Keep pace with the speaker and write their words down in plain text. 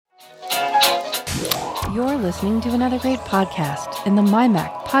You're listening to another great podcast in the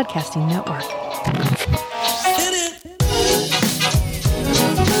MyMac Podcasting Network.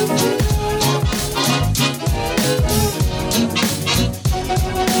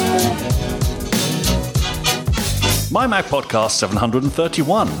 MyMac Podcast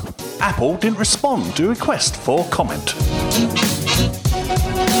 731. Apple didn't respond to request for comment.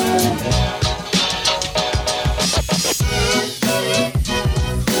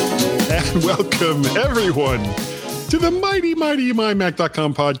 And welcome, everyone, to the mighty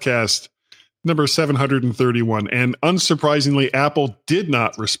MyMac.com podcast, number 731. And unsurprisingly, Apple did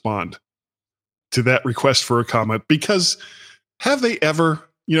not respond to that request for a comment because have they ever?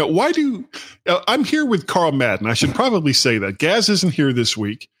 You know, why do I'm here with Carl Madden? I should probably say that Gaz isn't here this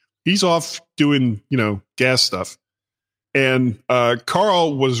week. He's off doing, Gaz stuff. And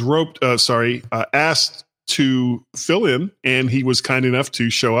Carl was asked to fill in, and he was kind enough to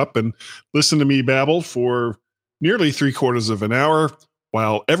show up and listen to me babble for nearly 3/4 of an hour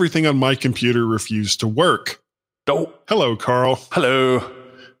while everything on my computer refused to work. Oh, hello, Carl. Hello.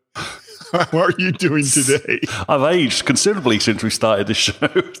 How are you doing today? I've aged considerably since we started this show.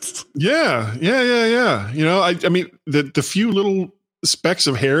 Yeah. I mean, the few little specks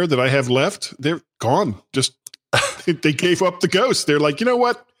of hair that I have left, they're gone. Just they gave up the ghost. They're like, you know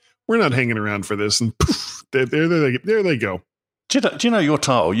what? We're not hanging around for this. And poof, there they go. Do you know your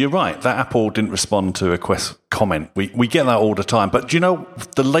title? You're right. That Apple didn't respond to a comment. We get that all the time. But do you know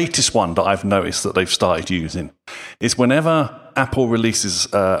the latest one that I've noticed that they've started using is whenever Apple releases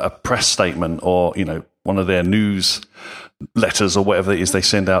a press statement or, one of their news letters or whatever it is they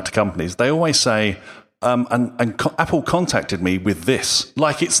send out to companies, they always say, Apple contacted me with this.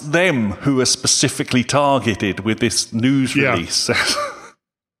 Like it's them who are specifically targeted with this news release.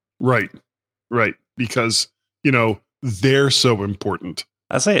 Right. Because, they're so important.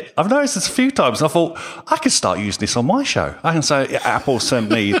 That's it. I've noticed this a few times. I thought I could start using this on my show. I can say Apple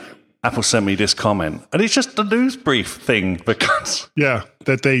sent me this comment, and it's just a news brief thing because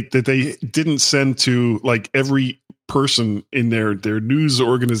that they didn't send to like every person in their news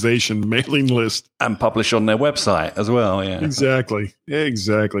organization mailing list and publish on their website as well. Yeah, exactly.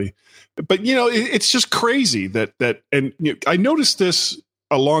 But it's just crazy that and I noticed this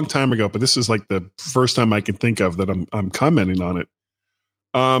a long time ago, but this is like the first time I can think of that I'm commenting on it.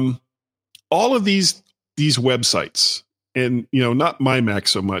 All of these websites, and not MyMac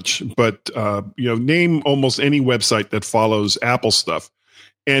so much, but name almost any website that follows Apple stuff,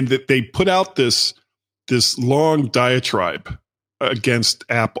 and that they put out this long diatribe against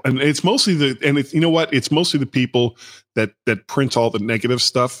Apple, and it's mostly it's mostly the people that print all the negative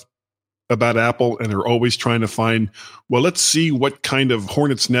stuff about Apple and are always trying to find, well, let's see what kind of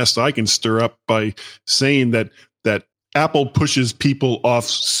hornet's nest I can stir up by saying that Apple pushes people off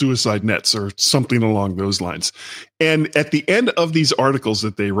suicide nets or something along those lines. And at the end of these articles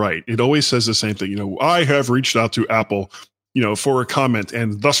that they write, it always says the same thing. I have reached out to Apple, for a comment,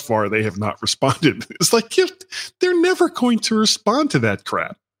 and thus far they have not responded. It's like, they're never going to respond to that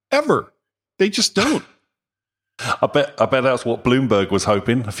crap ever. They just don't. I bet that's what Bloomberg was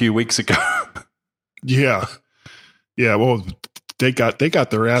hoping a few weeks ago. Yeah. Well, they got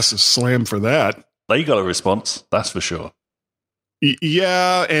their asses slammed for that. They got a response, that's for sure.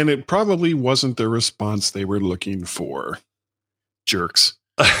 Yeah, and it probably wasn't the response they were looking for. Jerks.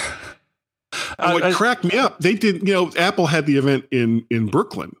 What cracked me up? They did. Apple had the event in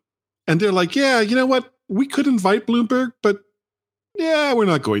Brooklyn, and they're like, "Yeah, you know what? We could invite Bloomberg, but we're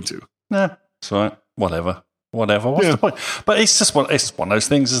not going to." Nah, it's all right. Whatever. What's the point? But it's just one of those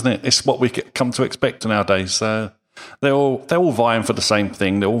things, isn't it? It's what we come to expect nowadays. They're all vying for the same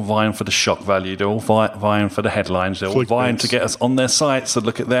thing. They're all vying for the shock value. They're all vying for the headlines. They're all vying to get us on their sites to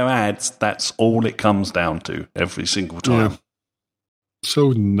look at their ads. That's all it comes down to every single time. Yeah.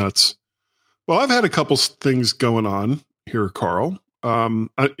 So nuts. Well, I've had a couple things going on here, Carl. Do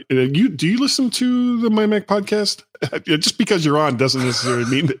you listen to the MyMac podcast? Just because you're on doesn't necessarily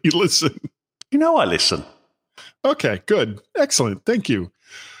mean that you listen. I listen. Okay, good. Excellent. Thank you.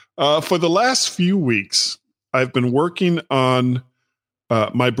 For the last few weeks, I've been working on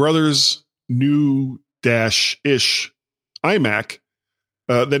my brother's new Dash-ish iMac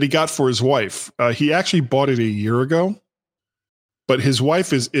that he got for his wife. He actually bought it a year ago, but his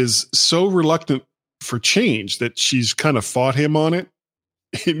wife is so reluctant for change that she's kind of fought him on it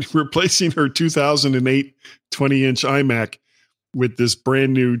in replacing her 2008 20-inch iMac with this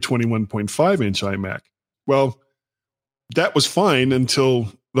brand new 21.5-inch iMac. Well, that was fine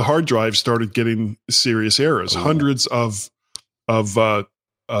until the hard drive started getting serious errors, hundreds of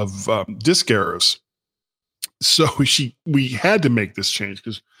disk errors. So we had to make this change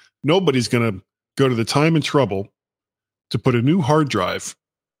because nobody's going to go to the time and trouble to put a new hard drive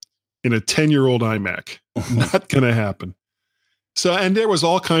in a 10-year-old iMac. Not going to happen. So, and there was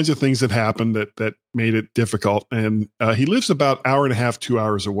all kinds of things that happened that made it difficult. And he lives about an hour and a half, 2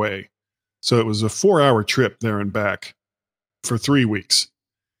 hours away. So it was a 4-hour trip there and back for 3 weeks.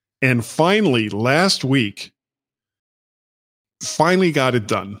 And finally, last week, finally got it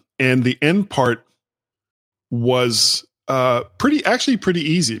done. And the end part was pretty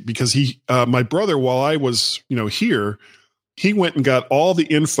easy because my brother, while I was, here, he went and got all the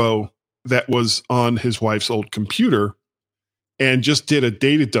info that was on his wife's old computer and just did a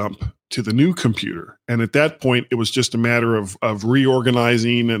data dump to the new computer. And at that point, it was just a matter of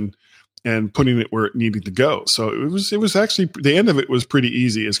reorganizing and putting it where it needed to go. So it was actually, the end of it was pretty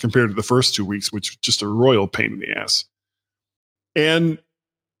easy as compared to the first 2 weeks, which was just a royal pain in the ass. And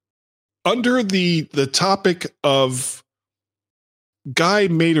under the topic of guy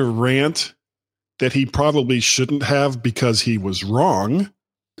made a rant that he probably shouldn't have because he was wrong.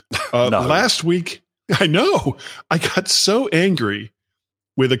 No. Last week, I know, I got so angry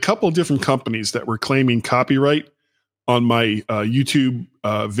with a couple of different companies that were claiming copyright on my YouTube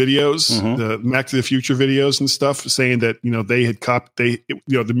videos, the Mac to the Future videos and stuff, saying that, they had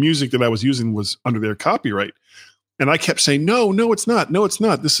the music that I was using was under their copyright. And I kept saying, no, it's not. No, it's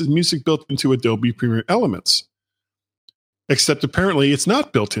not. This is music built into Adobe Premiere Elements. Except apparently it's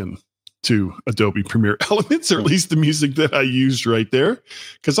not built in to Adobe Premiere Elements, or at least the music that I used right there,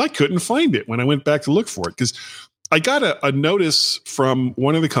 because I couldn't find it when I went back to look for it. Because I got a notice from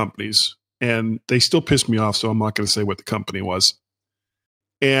one of the companies, and they still pissed me off, so I'm not going to say what the company was.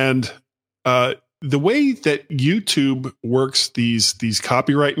 And the way that YouTube works these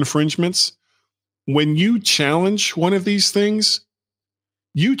copyright infringements, when you challenge one of these things,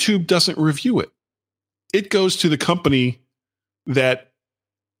 YouTube doesn't review it. It goes to the company that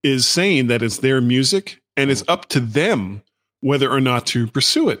is saying that it's their music, and it's up to them whether or not to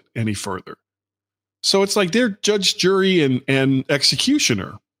pursue it any further. So it's like they're judge, jury, and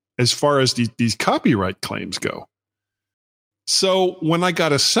executioner as far as these copyright claims go. So when I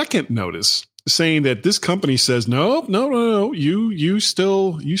got a second notice saying that this company says, no, you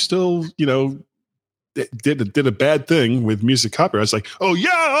still, did a bad thing with music copyright. I was like, oh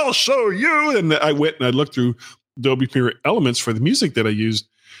yeah, I'll show you. And I went and I looked through Adobe Premiere Elements for the music that I used,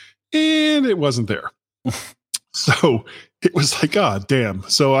 and it wasn't there. So it was like, ah, damn.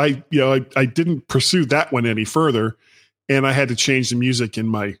 So I didn't pursue that one any further, and I had to change the music in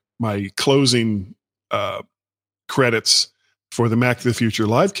my closing credits for the Mac to the Future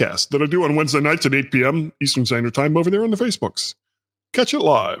livecast that I do on Wednesday nights at 8 p.m. Eastern Standard Time over there on the Facebooks. Catch it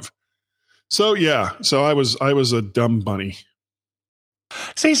live. So yeah, so I was a dumb bunny.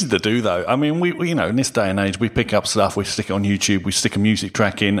 It's easy to do, though. I mean, we in this day and age, we pick up stuff, we stick it on YouTube, we stick a music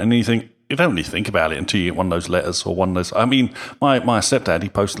track in, and you don't really think about it until you get one of those letters or one of those. I mean, my stepdad, he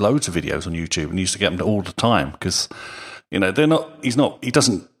posts loads of videos on YouTube and he used to get them all the time because, he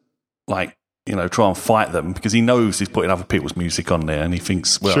doesn't try and fight them because he knows he's putting other people's music on there, and he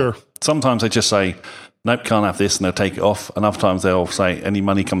thinks, well, sure. Sometimes they just say, nope, can't have this, and they'll take it off. And other times they'll say, any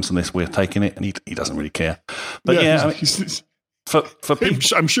money comes from this, we're taking it, and he doesn't really care. But for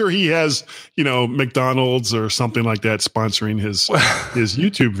people, I'm sure he has, McDonald's or something like that sponsoring his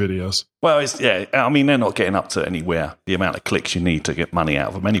YouTube videos. Well, I mean, they're not getting up to anywhere the amount of clicks you need to get money out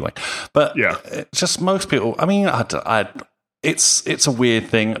of them anyway. But yeah, just most people. I mean, it's a weird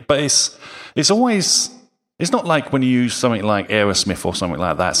thing, but it's always. It's not like when you use something like Aerosmith or something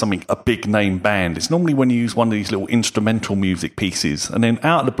like that, a big name band. It's normally when you use one of these little instrumental music pieces, and then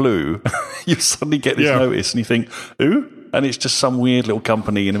out of the blue, you suddenly get this notice, and you think, who? And it's just some weird little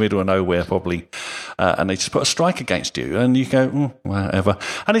company in the middle of nowhere, probably, and they just put a strike against you, and you go, whatever.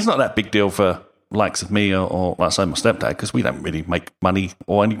 And it's not that big deal for likes of me or like I say, my stepdad, because we don't really make money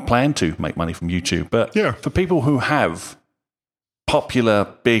or any plan to make money from YouTube. But for people who have popular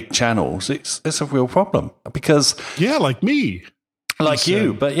big channels, it's a real problem because like me, like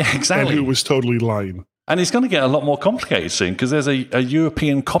you, but exactly, and who was totally lying. And it's going to get a lot more complicated soon because there's a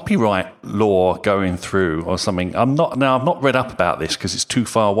European copyright law going through or something. I've not read up about this because it's too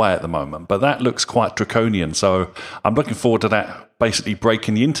far away at the moment, but that looks quite draconian. So I'm looking forward to that basically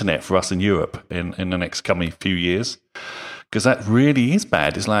breaking the internet for us in Europe in the next coming few years, because that really is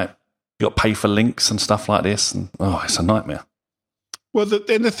bad. It's like you got to pay for links and stuff like this, and it's a nightmare. Well,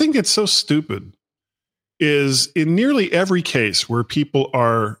 the thing that's so stupid is in nearly every case where people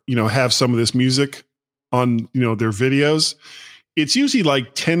are, have some of this music on, their videos, it's usually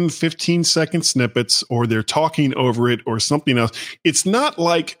like 10, 15 second snippets, or they're talking over it or something else. It's not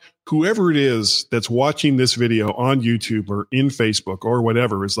like whoever it is that's watching this video on YouTube or in Facebook or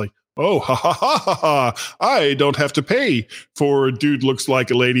whatever is like, oh, ha, ha, ha, ha, ha. I don't have to pay for Dude Looks Like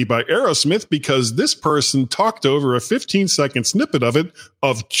a Lady by Aerosmith because this person talked over a 15-second snippet of it,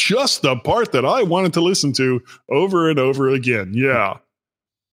 of just the part that I wanted to listen to over and over again. Yeah.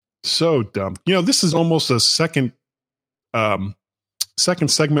 So dumb. This is almost a second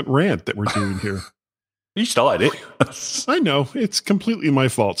segment rant that we're doing here. You started it. I know. It's completely my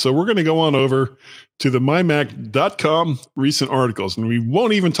fault. So we're going to go on over to the mymac.com recent articles, and we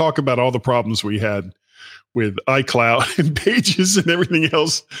won't even talk about all the problems we had with iCloud and Pages and everything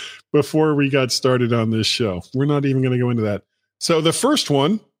else before we got started on this show. We're not even going to go into that. So the first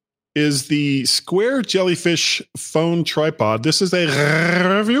one is the Square Jellyfish phone tripod. This is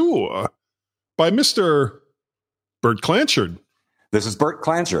a review by Mr. Bert Clanchard. This is Bert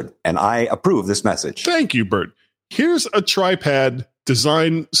Clanchard, and I approve this message. Thank you, Bert. Here's a tripod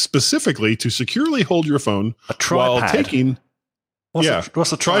designed specifically to securely hold your phone while taking.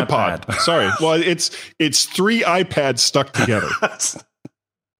 What's a tripod? Sorry. Well, it's 3 iPads stuck together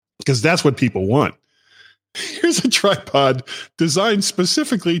because that's what people want. Here's a tripod designed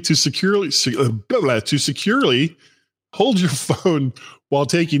specifically to securely hold your phone while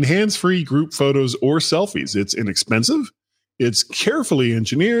taking hands-free group photos or selfies. It's inexpensive. It's carefully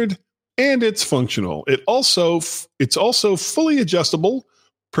engineered, and it's functional. It's also fully adjustable,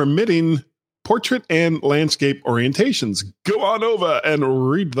 permitting portrait and landscape orientations. Go on over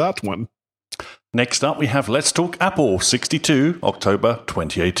and read that one. Next up, we have Let's Talk Apple 62, October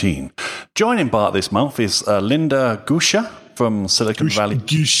 2018. Joining Bart this month is Linda Gusha from Silicon Valley.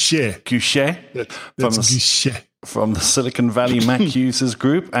 Gusha. From the Silicon Valley Mac Users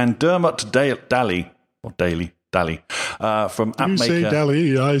Group, and Dermot Daly from AppMaker. You say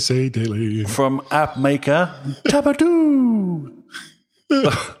Daly, I say Daly. From AppMaker, Tabadoo.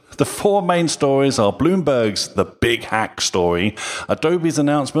 The 4 main stories are Bloomberg's The Big Hack story, Adobe's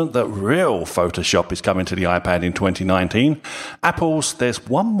announcement that real Photoshop is coming to the iPad in 2019, Apple's There's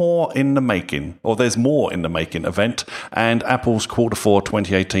More in the Making event, and Apple's Q4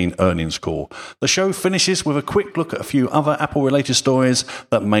 2018 earnings call. The show finishes with a quick look at a few other Apple-related stories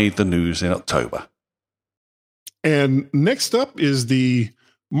that made the news in October. And next up is the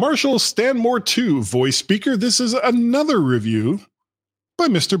Marshall Stanmore 2 voice speaker. This is another review by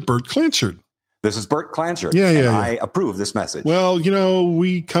Mr. Bert Clanchard. This is Bert Clanchard. Yeah. I approve this message. Well,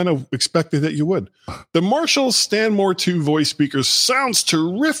 we kind of expected that you would. The Marshall Stanmore 2 voice speaker sounds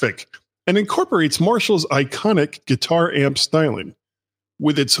terrific and incorporates Marshall's iconic guitar amp styling.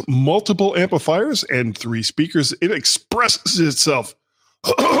 With its multiple amplifiers and 3 speakers, it expresses itself,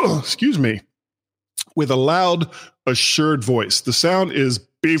 excuse me, with a loud, assured voice. The sound is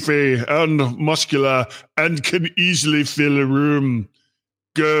beefy and muscular and can easily fill a room.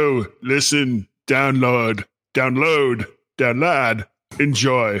 Go, listen, download,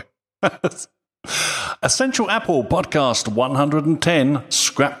 enjoy. Essential Apple Podcast 110,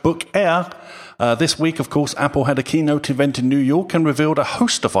 Scrapbook Air. This week, of course, Apple had a keynote event in New York and revealed a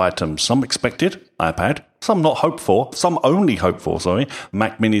host of items. Some expected, iPad. Some not hoped for. Some only hoped for,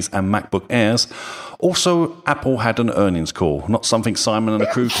 Mac Minis and MacBook Airs. Also, Apple had an earnings call. Not something Simon and the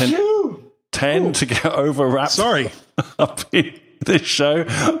crew tend to get overwrapped up in this show.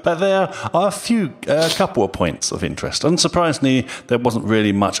 But there are a couple of points of interest. Unsurprisingly, there wasn't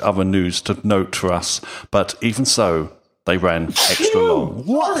really much other news to note for us. But even so, they ran extra long.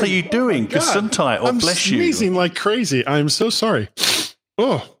 What are you doing? Gesundheit, or bless you. I'm sneezing like crazy. I'm so sorry.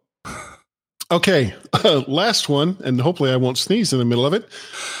 Oh. Okay. Last one, and hopefully I won't sneeze in the middle of it.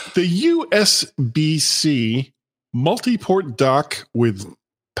 The USB-C multi-port dock with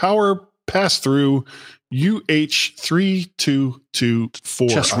power pass-through UH3224.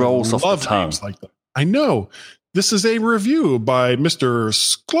 Just rolls off the tongue. Like that. I know. This is a review by Mr.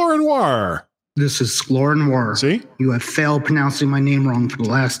 Sklorenoir. This is Sklorenoir. See? You have failed pronouncing my name wrong for the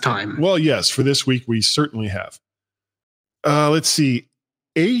last time. Well, yes, for this week we certainly have. Let's see.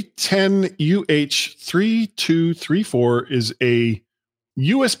 A10UH3234 is a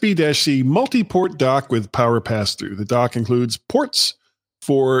USB-C multi-port dock with power pass-through. The dock includes ports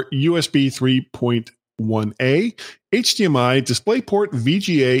for USB 3.1A, HDMI, DisplayPort,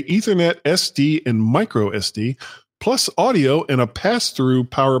 VGA, Ethernet, SD, and micro SD, plus audio and a pass-through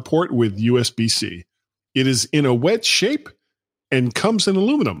power port with USB-C. It is in a wedge shape and comes in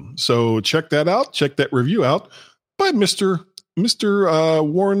aluminum. So check that out. Check that review out by Mr.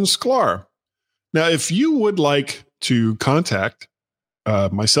 Warren Sklar. Now, if you would like to contact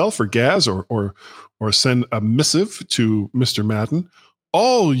myself or Gaz or send a missive to Mr. Madden,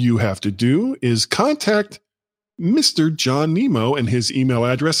 all you have to do is contact Mr. John Nemo, and his email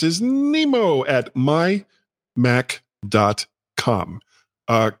address is nemo@mymac.com.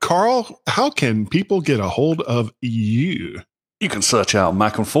 Carl, how can people get a hold of you? You can search out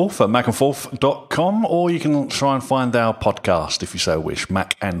Mac and Forth at macandforth.com, or you can try and find our podcast, if you so wish,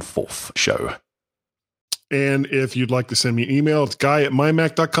 Mac and Forth Show. And if you'd like to send me an email, it's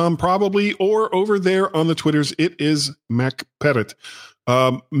guy@mymac.com probably, or over there on the Twitters, it is MacPettit.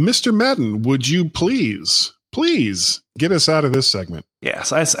 Mr. Madden, would you please get us out of this segment?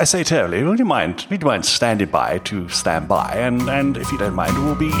 Yes, I say to earlier, would you mind standing by to stand by? And if you don't mind,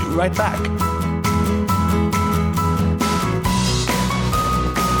 we'll be right back.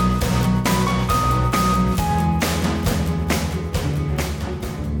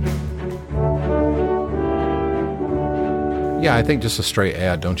 Yeah, I think just a straight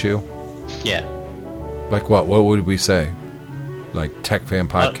ad, don't you? Yeah. Like what? What would we say? Like Tech Fan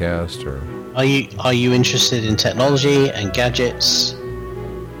Podcast or? Are you interested in technology and gadgets?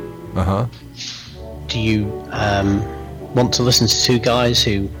 Uh-huh. Do you want to listen to two guys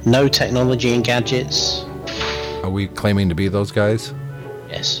who know technology and gadgets? Are we claiming to be those guys?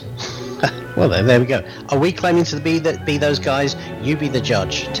 Yes. Well, there we go. Are we claiming to be those guys? You be the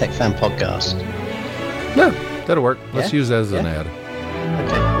judge. Tech Fan Podcast. No, that'll work. Let's Yeah? use that as an Yeah? ad.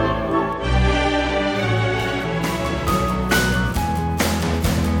 Okay.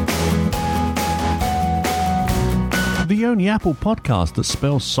 The only Apple podcast that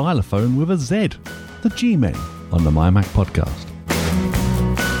spells xylophone with a Z. The G-Men on the MyMac Podcast.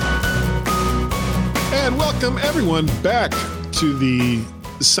 And welcome everyone back to the,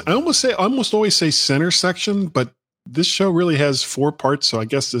 I almost always say center section, but this show really has 4 parts, so I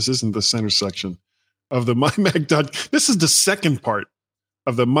guess this isn't the center section of the MyMac. This is the second part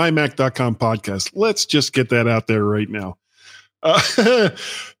of the MyMac.com podcast. Let's just get that out there right now.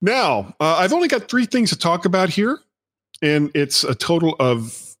 Now, I've only got 3 things to talk about here, and it's a total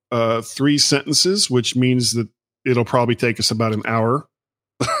of 3 sentences, which means that it'll probably take us about an hour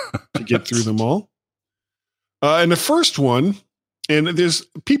to get through them all. And the first one, and there's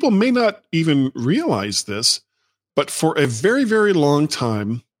people may not even realize this, but for a very, very long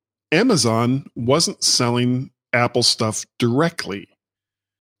time, Amazon wasn't selling Apple stuff directly.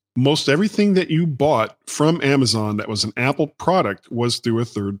 Most everything that you bought from Amazon that was an Apple product was through a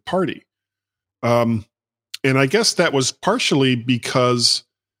third party. And I guess that was partially because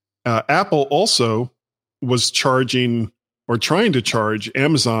Apple also was charging or trying to charge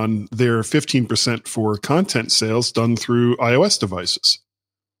Amazon their 15% for content sales done through iOS devices.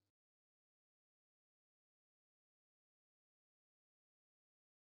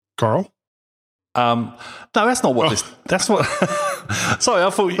 Carl? No, that's not what this. That's what. Sorry, I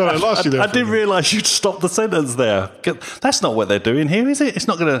thought I lost you there I for a didn't minute. realise you'd stopped the sentence there. That's not what they're doing here, is it? It's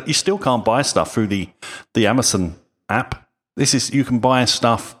not gonna. You still can't buy stuff through the Amazon app. This is you can buy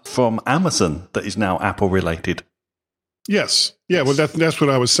stuff from Amazon that is now Apple related. Yes. Yeah, well, that's what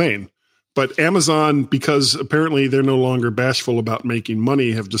I was saying. But Amazon, because apparently they're no longer bashful about making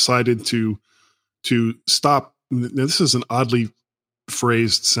money, have decided to stop. Now, this is an oddly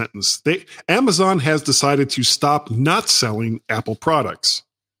phrased sentence. Amazon has decided to stop not selling Apple products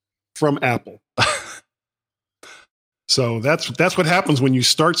from Apple. So that's what happens when you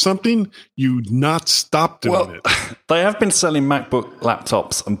start something, you not stop doing it. They have been selling MacBook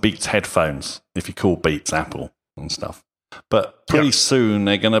laptops and Beats headphones, if you call Beats Apple and stuff. But pretty soon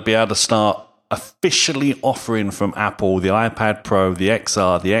they're going to be able to start officially offering from Apple the iPad Pro, the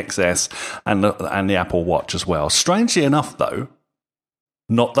XR, the XS, and the Apple Watch as well. Strangely enough, though,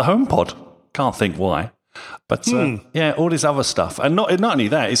 not the HomePod. Can't think why. But yeah, all this other stuff. And not only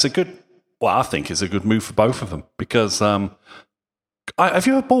that, it's a good... Well, I think it's a good move for both of them because have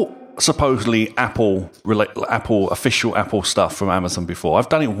you ever bought supposedly Apple official Apple stuff from Amazon before? I've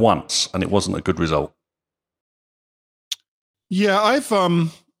done it once and it wasn't a good result. Yeah, I've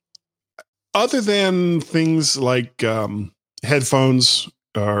other than things like headphones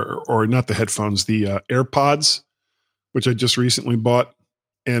or not the headphones, the AirPods, which I just recently bought,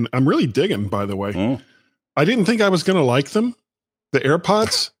 and I'm really digging. By the way, I didn't think I was going to like them, the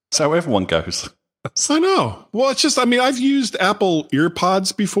AirPods. That's how everyone goes. I know. Well, it's just, I mean, I've used Apple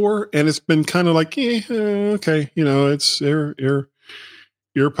EarPods before, and it's been kind of like, okay, it's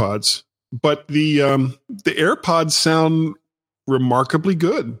EarPods. But the AirPods sound remarkably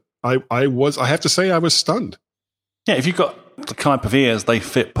good. I have to say, I was stunned. Yeah, if you've got the type of ears, they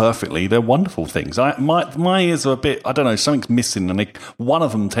fit perfectly. They're wonderful things. My ears are a bit, I don't know, something's missing, and one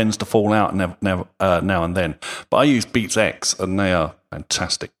of them tends to fall out now and then. But I use Beats X, and they are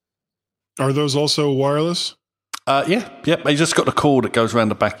fantastic. Are those also wireless? Yeah. You just got the cord that goes around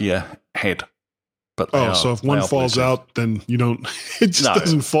the back of your head. But so if one falls out, then you don't. It just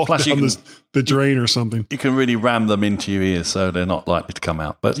doesn't fall down the drain or something. You can really ram them into your ears, so they're not likely to come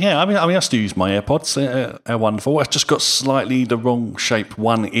out. But yeah, I mean, I still use my AirPods. They're wonderful. I've just got slightly the wrong shaped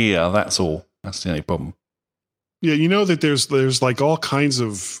one ear. That's all. That's the only problem. Yeah, you know that there's like all kinds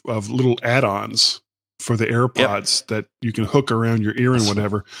of little add-ons for the AirPods that you can hook around your ear and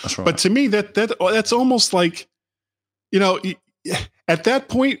whatever. That's right. But to me, that's almost like, at that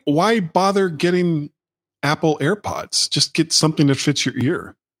point, why bother getting Apple AirPods? Just get something that fits your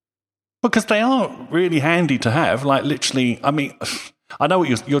ear. Because they are really handy to have. Like literally, I mean, I know what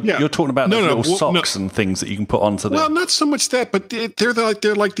you're talking about. Little socks and things that you can put onto them. Well, not so much that, but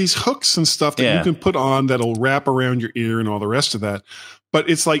they're like these hooks and stuff that you can put on that'll wrap around your ear and all the rest of that. But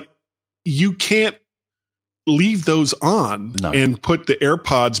it's like you can't leave those on and put the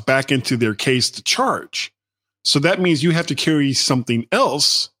AirPods back into their case to charge. So that means you have to carry something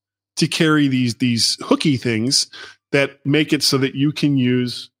else to carry these hooky things that make it so that you can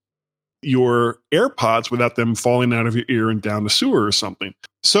use your AirPods without them falling out of your ear and down the sewer or something.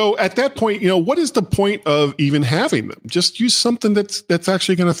 So at that point, what is the point of even having them? Just use something that's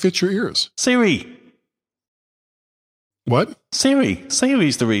actually going to fit your ears. Siri. What?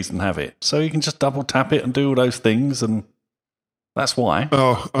 Siri's the reason to have it. So you can just double tap it and do all those things, and that's why.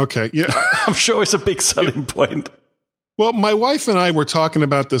 Oh, okay. Yeah. I'm sure it's a big selling point. Well, my wife and I were talking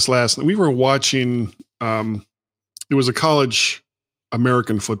about this last night. We were watching, it was a college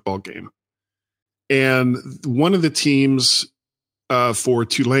American football game. And one of the teams for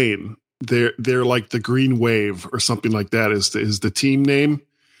Tulane, they're like the Green Wave or something like that is the team name.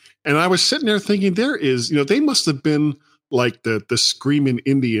 And I was sitting there thinking they must have been like the Screaming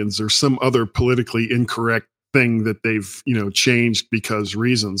Indians or some other politically incorrect thing that they've, changed because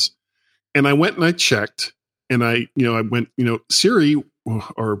reasons. And I went and I checked and I went, Siri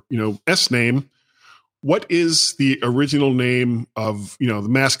or, S name, what is the original name of, the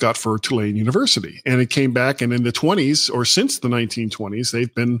mascot for Tulane University? And it came back, and in the 20s or since the 1920s,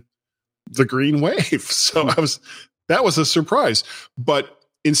 they've been the Green Wave. So that was a surprise. But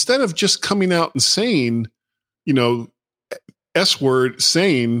instead of just coming out and saying, S word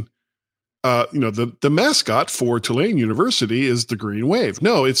saying, the mascot for Tulane University is the Green Wave.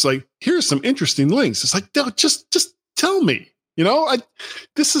 No, it's like, here's some interesting links. It's like, no, just tell me,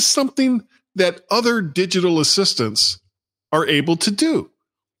 this is something that other digital assistants are able to do.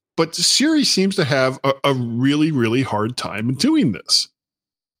 But Siri seems to have a really, really hard time doing this.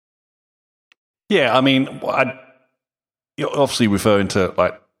 Yeah, I mean, you're obviously referring to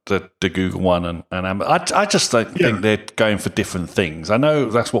like the Google one and I just don't think they're going for different things. I know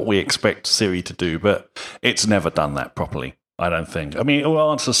that's what we expect Siri to do, but it's never done that properly. I don't think. I mean, it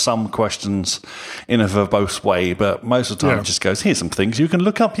will answer some questions in a verbose way, but most of the time it just goes, here's some things you can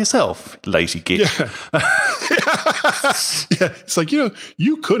look up yourself, lazy git. Yeah. It's like,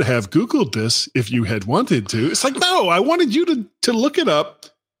 you could have Googled this if you had wanted to. It's like, no, I wanted you to look it up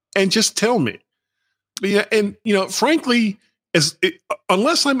and just tell me. Yeah, and, frankly,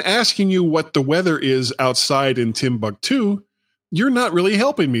 unless I'm asking you what the weather is outside in Timbuktu, you're not really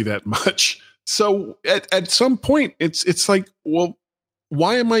helping me that much. So at some point, it's like, well,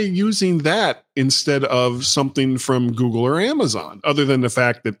 why am I using that instead of something from Google or Amazon, other than the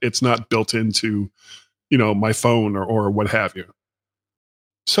fact that it's not built into, my phone or what have you?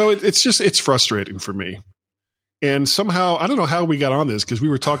 So it's frustrating for me. And somehow, I don't know how we got on this, because we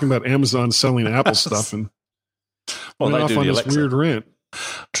were talking about Amazon selling Apple stuff and went off on this weird rant.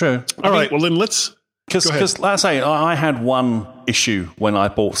 True. All right, well then let's... Because, like I say, I had one issue when I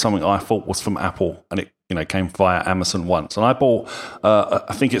bought something I thought was from Apple, and it came via Amazon once. And I bought,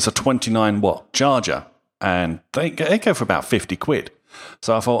 I think it's a 29-watt charger, and they go for about 50 quid.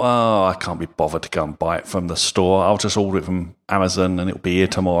 So I thought, I can't be bothered to go and buy it from the store. I'll just order it from Amazon, and it'll be here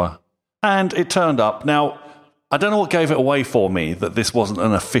tomorrow. And it turned up. Now, I don't know what gave it away for me that this wasn't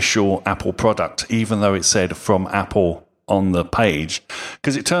an official Apple product, even though it said from Apple on the page,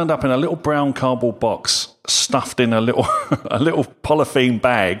 because it turned up in a little brown cardboard box stuffed in a little polythene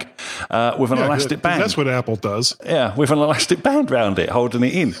bag with an elastic band. That's what Apple does. Yeah, with an elastic band around it, holding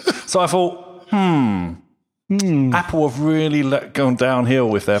it in. So I thought, Apple have really gone downhill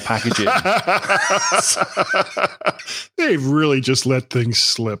with their packaging. They've really just let things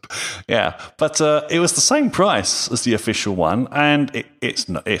slip. Yeah, but it was the same price as the official one, and it's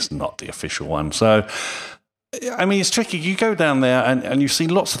not the official one. So, I mean, it's tricky. You go down there and you see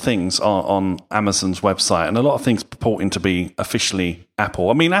lots of things on Amazon's website, and a lot of things purporting to be officially Apple.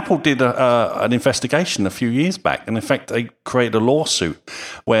 I mean, Apple did an investigation a few years back, and in fact, they created a lawsuit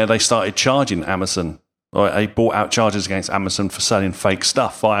where they started charging Amazon or they brought out charges against Amazon for selling fake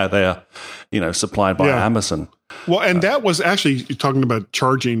stuff via their, supplied by Amazon. Well, and that was actually, you're talking about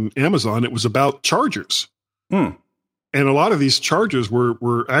charging Amazon, it was about chargers. And a lot of these chargers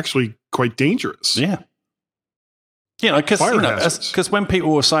were actually quite dangerous. Yeah. Because when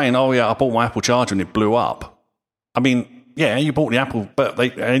people were saying, "Oh yeah, I bought my Apple charger and it blew up," I mean, yeah, you bought the Apple, but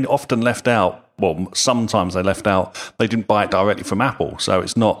they often left out. Well, sometimes they left out they didn't buy it directly from Apple, so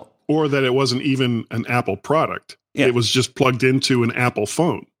it's not, or that it wasn't even an Apple product. Yeah. It was just plugged into an Apple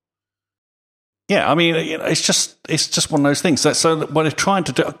phone. Yeah, I mean, it's just one of those things. So what they're trying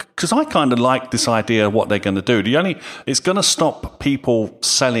to do, because I kind of like this idea of what they're going to do. It's going to stop people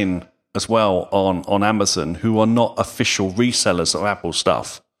selling as well on Amazon who are not official resellers of Apple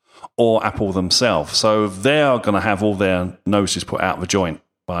stuff or Apple themselves. So they are going to have all their noses put out of the joint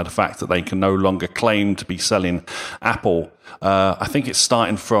by the fact that they can no longer claim to be selling Apple. I think it's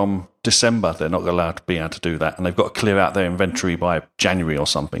starting from December. They're not allowed to be able to do that, and they've got to clear out their inventory by January or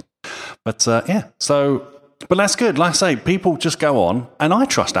something. But but that's good. Like I say, people just go on, and I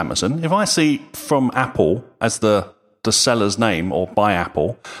trust Amazon. If I see from Apple as the seller's name or by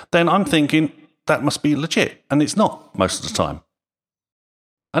Apple, then I'm thinking that must be legit, and it's not most of the time.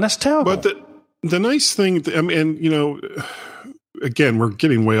 And that's terrible. But the nice thing, again, we're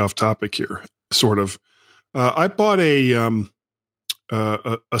getting way off topic here, sort of. I bought a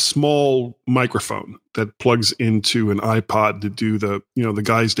small microphone that plugs into an iPod to do the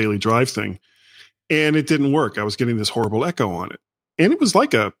Guy's Daily Drive thing, and it didn't work. I was getting this horrible echo on it, and it was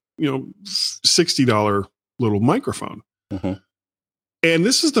like a $60 little microphone. Mm-hmm. And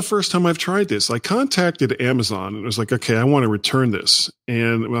this is the first time I've tried this. I contacted Amazon and it was like, okay, I want to return this.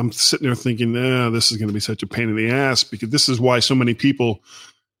 And I'm sitting there thinking, this is going to be such a pain in the ass, because this is why so many people,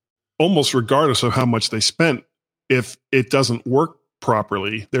 almost regardless of how much they spent, if it doesn't work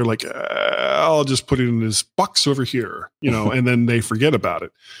properly, they're like, I'll just put it in this box over here, and then they forget about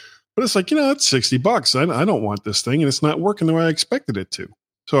it. But it's like, it's $60. I don't want this thing, and it's not working the way I expected it to.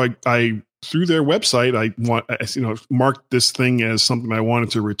 So I through their website, I marked this thing as something I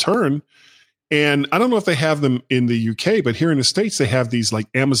wanted to return. And I don't know if they have them in the UK, but here in the States, they have these like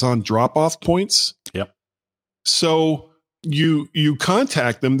Amazon drop-off points. Yep. So you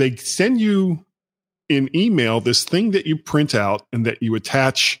contact them, they send you in email this thing that you print out and that you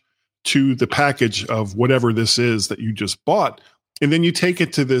attach to the package of whatever this is that you just bought. And then you take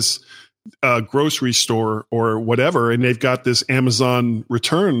it to this grocery store or whatever, and they've got this Amazon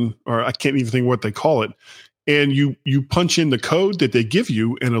return, or I can't even think what they call it. And you punch in the code that they give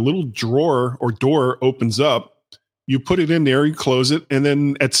you, and a little drawer or door opens up. You put it in there, you close it, and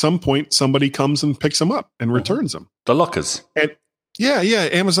then at some point somebody comes and picks them up and returns them. The lockers. And yeah,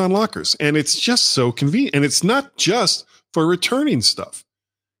 Amazon lockers. And it's just so convenient. And it's not just for returning stuff.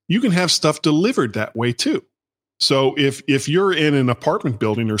 You can have stuff delivered that way too. So if you're in an apartment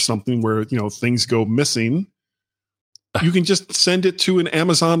building or something where, things go missing, you can just send it to an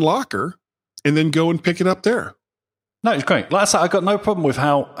Amazon locker and then go and pick it up there. No, it's great. Like I said, I got no problem with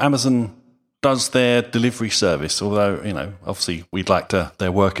how Amazon does their delivery service, although, obviously we'd like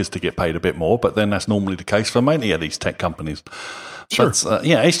their workers to get paid a bit more, but then that's normally the case for many of these tech companies. Sure. But,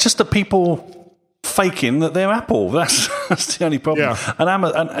 it's just the people faking that they're Apple. That's the only problem. Yeah.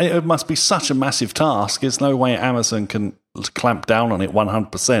 And it must be such a massive task. There's no way Amazon can clamp down on it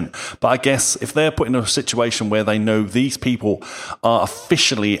 100%. But I guess if they're put in a situation where they know these people are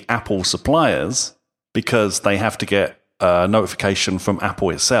officially Apple suppliers because they have to get a notification from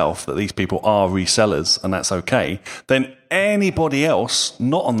Apple itself that these people are resellers, and that's okay, then anybody else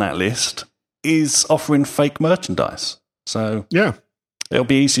not on that list is offering fake merchandise. So yeah. It'll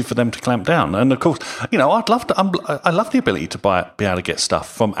be easy for them to clamp down. And of course, I love the ability to be able to get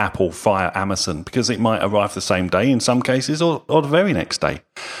stuff from Apple via Amazon, because it might arrive the same day in some cases, or the very next day.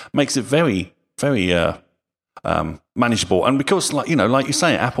 Makes it very, very manageable. And because, like you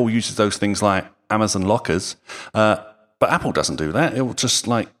say, Apple uses those things like Amazon lockers, but Apple doesn't do that. It'll just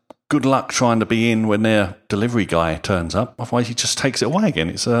good luck trying to be in when their delivery guy turns up. Otherwise, he just takes it away again.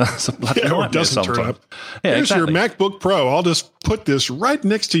 It's a bloody nightmare. Or doesn't turn up. Yeah, here's exactly. your MacBook Pro. I'll just put this right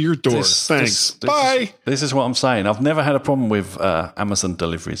next to your door. Thanks. Bye. This is what I'm saying. I've never had a problem with Amazon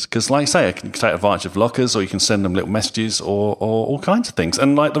deliveries, because, like I say, I can take advantage of lockers, or you can send them little messages, or all kinds of things.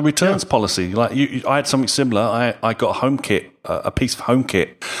 And like the returns policy, I had something similar. I got a HomeKit. A piece of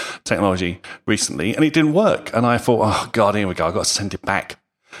HomeKit technology recently, and it didn't work. And I thought, oh God, here we go. I've got to send it back.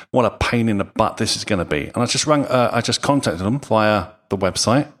 What a pain in the butt this is going to be. And I just contacted them via the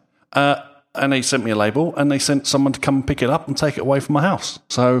website, and they sent me a label, and they sent someone to come and pick it up and take it away from my house.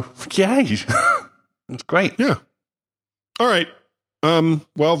 So, yay. It's great. Yeah. All right.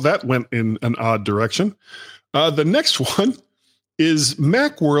 Well, that went in an odd direction. The next one is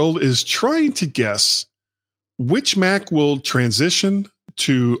Macworld is trying to guess which Mac will transition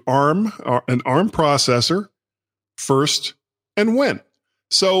to ARM, an ARM processor first, and when.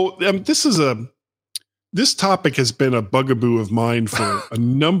 So this topic has been a bugaboo of mine for a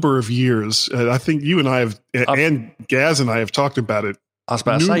number of years. I think you and I have, and Gaz and I have talked about it. I was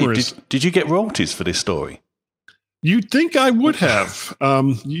about to say, did you get royalties for this story? You'd think I would have.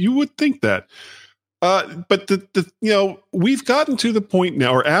 You would think that. But we've gotten to the point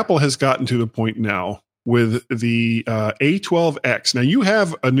now, or Apple has gotten to the point now with the A12X. Now you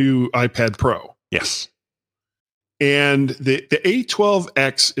have a new iPad Pro. Yes. And the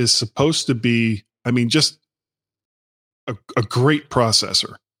A12X is supposed to be, just a great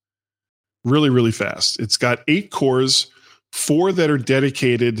processor. Really, really fast. It's got 8 cores, 4 that are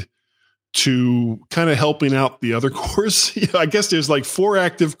dedicated to kind of helping out the other cores. I guess there's like 4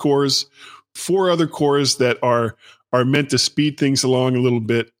 active cores, 4 other cores that are meant to speed things along a little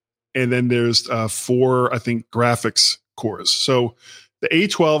bit. And then there's 4, I think, graphics cores. So the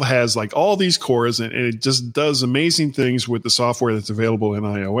A12 has like all these cores, and it just does amazing things with the software that's available in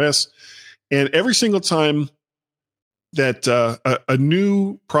iOS. And every single time that a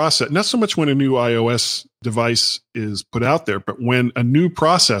new process, not so much when a new iOS device is put out there, but when a new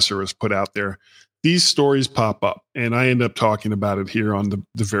processor is put out there, these stories pop up. And I end up talking about it here on the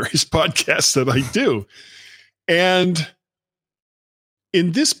various podcasts that I do. And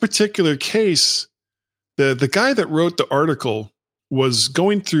in this particular case, the guy that wrote the article was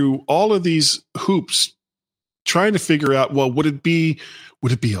going through all of these hoops trying to figure out, well, would it be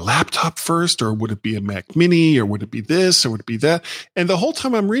a laptop first, or would it be a Mac Mini, or would it be this, or would it be that? And the whole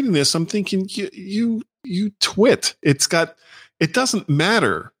time I'm reading this, I'm thinking, you twit. It doesn't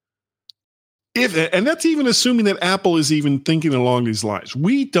matter. And that's even assuming that Apple is even thinking along these lines.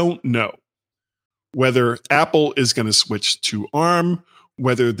 We don't know whether Apple is going to switch to ARM,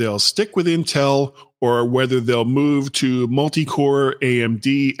 whether they'll stick with Intel, or whether they'll move to multi-core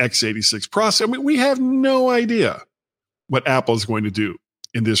AMD x86 processor. We have no idea what Apple is going to do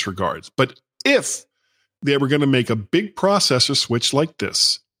in this regard. But if they were going to make a big processor switch like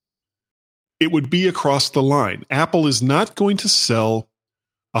this, it would be across the line. Apple is not going to sell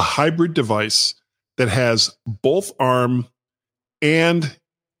a hybrid device that has both ARM and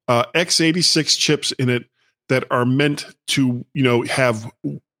x86 chips in it that are meant to, have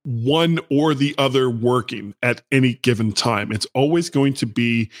one or the other working at any given time. It's always going to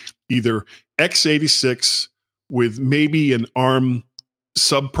be either x86 with maybe an ARM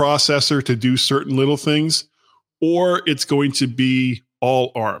subprocessor to do certain little things, or it's going to be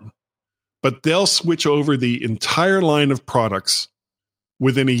all ARM. But they'll switch over the entire line of products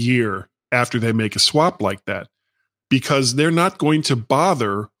within a year after they make a swap like that, because they're not going to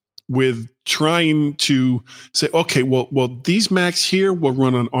bother with trying to say, okay, well, these Macs here will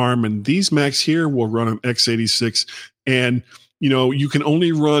run on ARM, and these Macs here will run on x86, and you can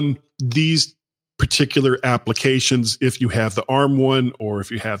only run these particular applications if you have the ARM one or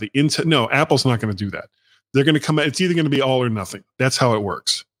if you have the Intel. No, Apple's not going to do that. They're going to come out. It's either going to be all or nothing. That's how it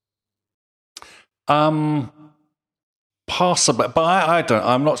works. Possibly, but I don't.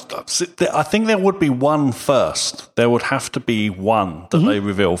 I'm not. I think there would be one first. There would have to be one that they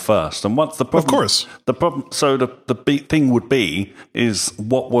reveal first. And once the problem, of course, the problem. So the big thing would be is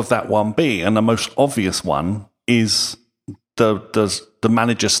what would that one be? And the most obvious one is the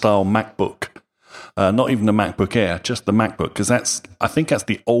manager style MacBook. Not even the MacBook Air, just the MacBook, because I think that's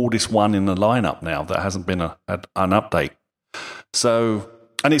the oldest one in the lineup now that hasn't been an update. So.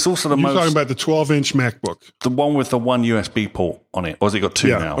 And it's also You're talking about the 12-inch MacBook. The one with the one USB port on it. Or has it got 2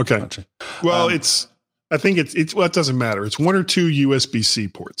 now? Okay. Actually? Well, I think it doesn't matter. It's 1 or 2 USB-C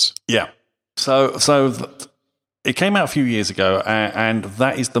ports. Yeah. So it came out a few years ago, and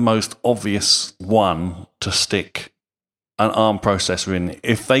that is the most obvious one to stick an ARM processor in.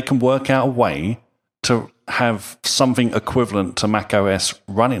 If they can work out a way to have something equivalent to macOS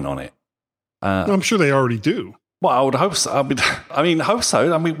running on it. I'm sure they already do. Well, I would hope so. Hope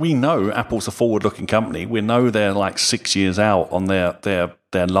so. We know Apple's a forward-looking company. We know they're like 6 years out on their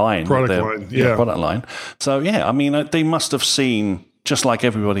line, product line. So yeah, they must have seen, just like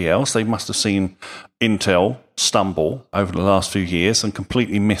everybody else, they must have seen Intel stumble over the last few years and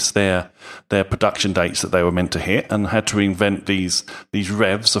completely miss their production dates that they were meant to hit, and had to invent these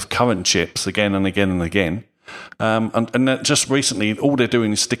revs of current chips again and again and again. And just recently, all they're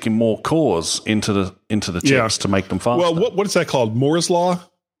doing is sticking more cores into the chips to make them faster. Well, what is that called? Moore's Law,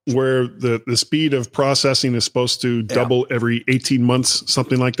 where the speed of processing is supposed to double every 18 months,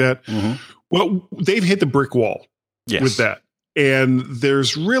 something like that. Mm-hmm. Well, they've hit the brick wall with that. And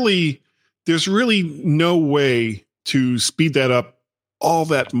there's really no way to speed that up all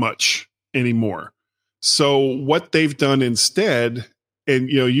that much anymore. So what they've done instead, and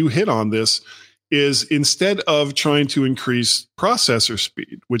you hit on this, is instead of trying to increase processor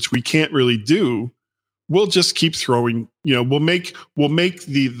speed, which we can't really do, we'll just keep throwing, we'll make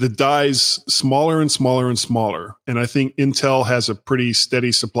the dies smaller and smaller and smaller. And I think Intel has a pretty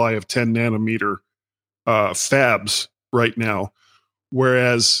steady supply of 10 nanometer fabs right now,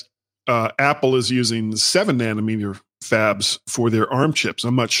 whereas Apple is using 7 nanometer fabs for their ARM chips.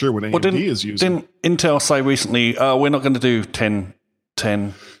 I'm not sure what AMD is using. Didn't Intel say recently, we're not going to do 10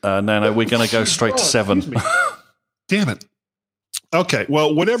 nano, we're going to go straight to 7? Damn it. Okay,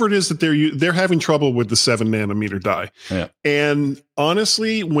 well, whatever it is that they're having trouble with the 7 nanometer die. Yeah. And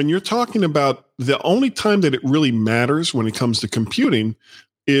honestly, when you're talking about the only time that it really matters when it comes to computing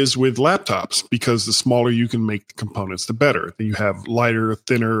is with laptops, because the smaller you can make the components, the better. You have lighter,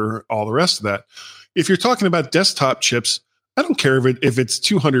 thinner, all the rest of that. If you're talking about desktop chips, I don't care if it's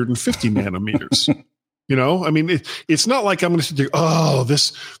 250 nanometers. It's not like I'm going to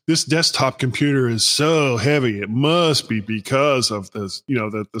say, this desktop computer is so heavy. It must be because of this,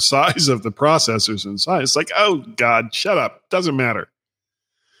 the size of the processors and size. It's like, oh God, shut up. Doesn't matter.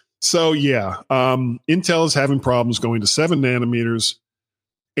 So yeah, Intel is having problems going to 7 nanometers.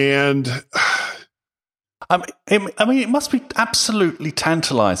 And it must be absolutely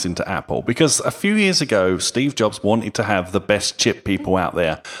tantalizing to Apple, because a few years ago, Steve Jobs wanted to have the best chip people out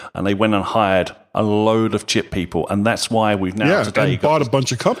there, and they went and hired a load of chip people, and that's why we've now today bought a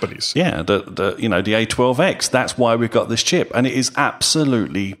bunch of companies. Yeah, the A12X. That's why we've got this chip, and it is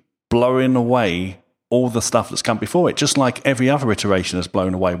absolutely blowing away all the stuff that's come before it, just like every other iteration has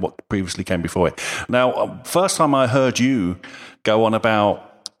blown away what previously came before it. Now, first time I heard you go on about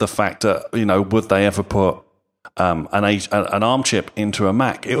the fact that, would they ever put an ARM chip into a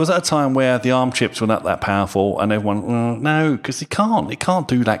Mac? It was at a time where the ARM chips were not that powerful, and everyone, no, because it can't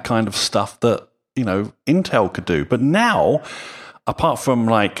do that kind of stuff that, Intel could do. But now, apart from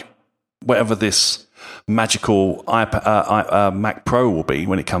like whatever this magical Mac Pro will be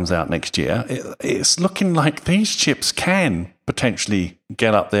when it comes out next year, it's looking like these chips can potentially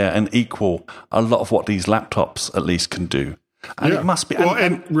get up there and equal a lot of what these laptops at least can do. And it must be.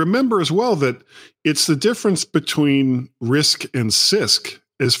 And remember as well that it's the difference between RISC and CISC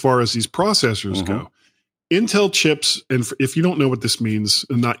as far as these processors go. Intel chips, and if you don't know what this means,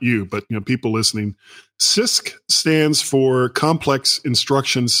 and not you, but people listening, CISC stands for Complex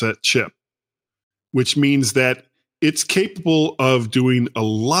Instruction Set Chip, which means that it's capable of doing a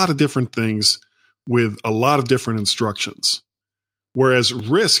lot of different things with a lot of different instructions, whereas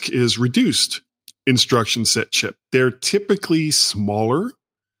RISC is reduced instruction set chip. They're typically smaller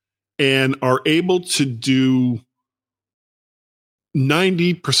and are able to do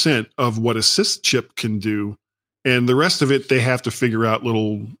 90% of what a CISC chip can do, and the rest of it they have to figure out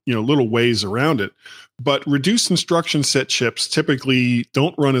little ways around it. But reduced instruction set chips typically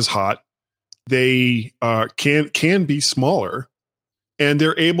don't run as hot. They can be smaller, and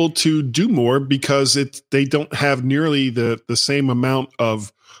they're able to do more because they don't have nearly the same amount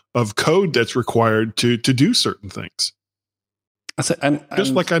of code that's required to do certain things. And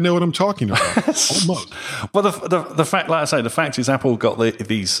just like I know what I'm talking about. Almost. Well, the fact, like I say, the fact is Apple got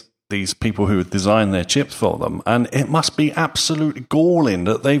these people who design their chips for them, and it must be absolutely galling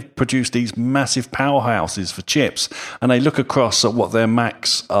that they've produced these massive powerhouses for chips, and they look across at what their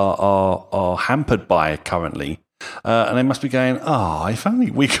Macs are hampered by currently. And they must be going, if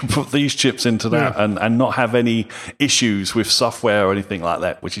only we could put these chips into that and not have any issues with software or anything like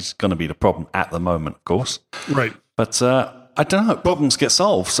that, which is going to be the problem at the moment, of course. Right. But I don't know, problems get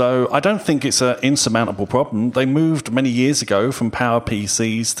solved. So I don't think it's an insurmountable problem. They moved many years ago from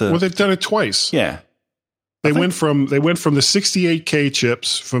PowerPCs to... Well, they've done it twice. Yeah. They went from the 68K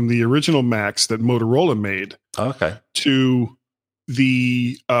chips from the original Macs that Motorola made to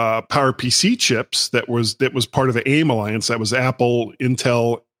the PowerPC chips that was part of the AIM alliance. That was Apple,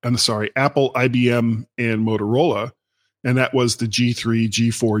 IBM, and Motorola, and that was the G3,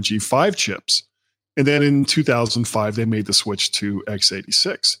 G4, G5 chips. And then in 2005, they made the switch to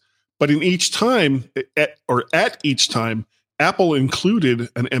x86. But in each time, at each time, Apple included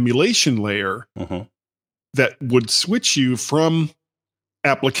an emulation layer that would switch you from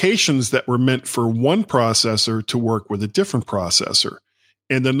applications that were meant for one processor to work with a different processor.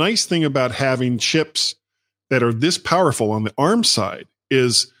 And the nice thing about having chips that are this powerful on the ARM side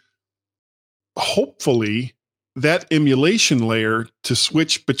is hopefully that emulation layer to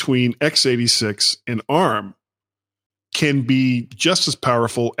switch between x86 and ARM can be just as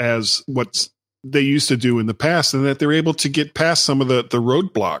powerful as what's they used to do in the past, and that they're able to get past some of the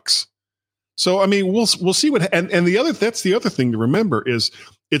roadblocks. So, I mean, we'll see what, and that's the other thing to remember is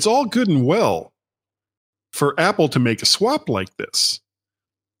it's all good and well for Apple to make a swap like this.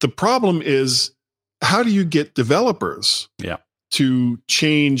 The problem is, how do you get developers to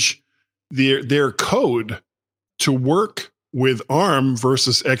change their code to work with ARM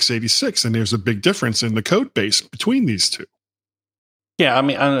versus x86? And there's a big difference in the code base between these two. Yeah, I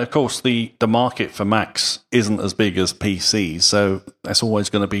mean, and of course, the market for Macs isn't as big as PCs, so that's always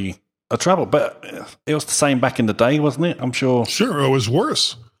going to be a trouble. But it was the same back in the day, wasn't it? I'm sure. Sure, it was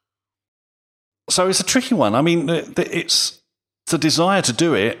worse. So it's a tricky one. I mean, it's the desire to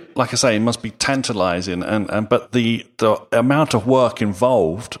do it. Like I say, it must be tantalizing, but the amount of work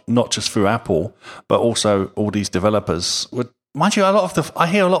involved, not just through Apple, but also all these developers would. Mind you, I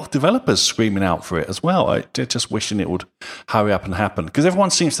hear a lot of developers screaming out for it as well. They're just wishing it would hurry up and happen, because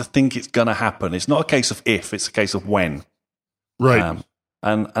everyone seems to think it's going to happen. It's not a case of if; it's a case of when. Right.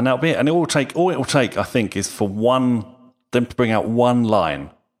 And that'll be it. And all it will take, I think, is for them to bring out one line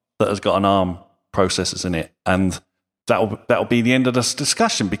that has got an ARM processors in it, and that'll be the end of this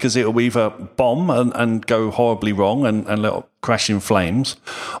discussion, because it'll either bomb and go horribly wrong and let it crash in flames,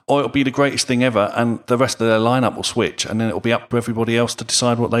 or it'll be the greatest thing ever and the rest of their lineup will switch, and then it'll be up to everybody else to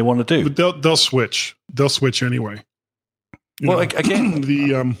decide what they want to do. But they'll switch. They'll switch anyway. Again,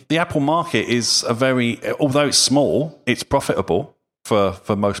 the Apple market is although it's small, it's profitable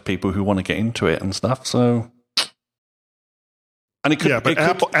for most people who want to get into it and stuff. So, and it could. Yeah, but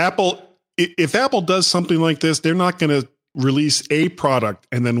Apple. If Apple does something like this, they're not going to release a product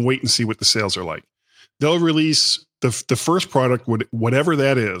and then wait and see what the sales are like. They'll release the first product, whatever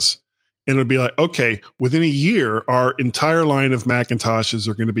that is, and it'll be like, okay, within a year, our entire line of Macintoshes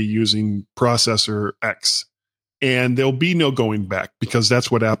are going to be using processor X, and there'll be no going back, because that's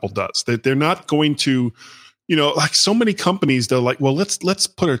what Apple does. They're not going to, like so many companies, they're like, well, let's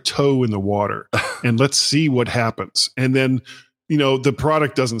put our toe in the water and let's see what happens, and then. The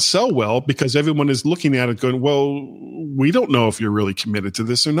product doesn't sell well because everyone is looking at it going, well, we don't know if you're really committed to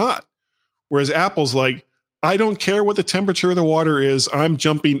this or not. Whereas Apple's like, I don't care what the temperature of the water is. I'm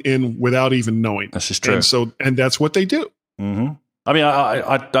jumping in without even knowing. This is true. And that's what they do. Mm-hmm. I mean,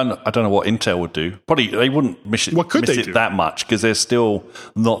 I don't know what Intel would do. Probably they wouldn't miss it that much, because they're still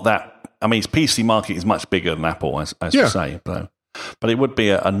not that. I mean, its PC market is much bigger than Apple, as you say. But it would be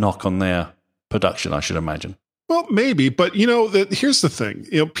a knock on their production, I should imagine. Well, maybe, but here's the thing.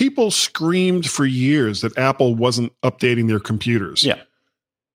 People screamed for years that Apple wasn't updating their computers. Yeah.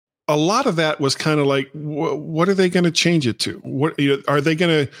 A lot of that was kind of like, what are they going to change it to? What are they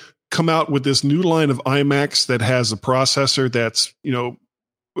going to come out with this new line of iMacs that has a processor that's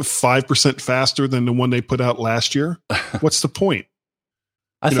 5% faster than the one they put out last year? What's the point?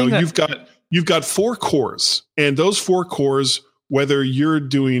 I think you've got 4 cores, and those 4 cores, whether you're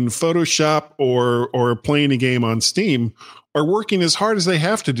doing Photoshop or playing a game on Steam, are working as hard as they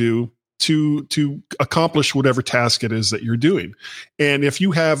have to do to accomplish whatever task it is that you're doing. And if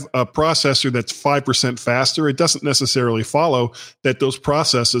you have a processor that's 5% faster, it doesn't necessarily follow that those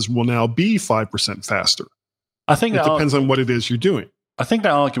processes will now be 5% faster. I think it depends on what it is you're doing. I think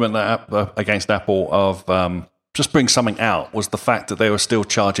that argument that against Apple of just bring something out was the fact that they were still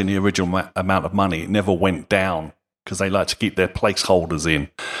charging the original amount of money. It never went down, because they like to keep their placeholders in.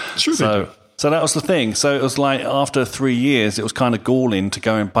 Sure. So that was the thing. So it was like after 3 years, it was kind of galling to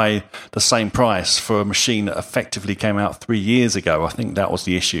go and pay the same price for a machine that effectively came out 3 years ago. I think that was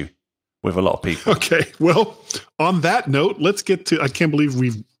the issue with a lot of people. Okay. Well, on that note, let's get to, I can't believe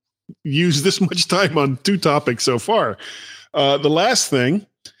we've used this much time on 2 topics so far. The last thing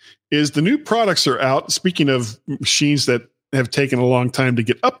is the new products are out. Speaking of machines that have taken a long time to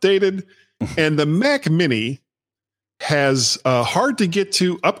get updated, and the Mac Mini has hard to get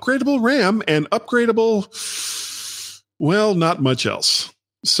to upgradable RAM and upgradable, well, not much else.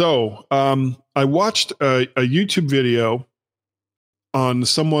 So I watched a YouTube video on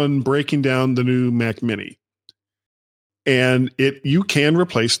someone breaking down the new Mac Mini, and you can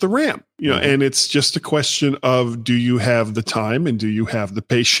replace the RAM, and it's just a question of, do you have the time and do you have the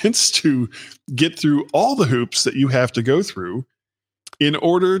patience to get through all the hoops that you have to go through in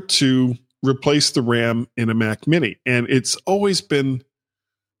order to replace the RAM in a Mac Mini. And it's always been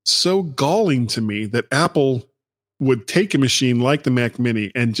so galling to me that Apple would take a machine like the Mac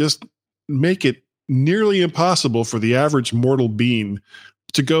Mini and just make it nearly impossible for the average mortal being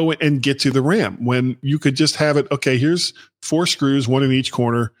to go and get to the RAM, when you could just have it. Okay, here's 4 screws, 1 in each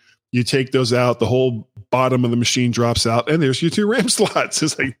corner. You take those out, the whole bottom of the machine drops out, and there's your 2 RAM slots.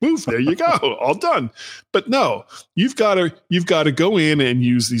 It's like, poof, there you go, all done. But no, you've got to go in and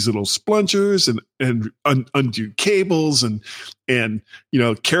use these little splungers and undo cables and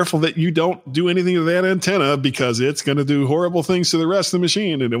careful that you don't do anything to that antenna, because it's going to do horrible things to the rest of the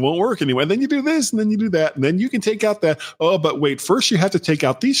machine and it won't work anyway. And then you do this and then you do that, and then you can take out that. Oh, but wait, first you have to take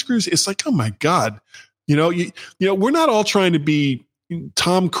out these screws. It's like, oh my God, we're not all trying to be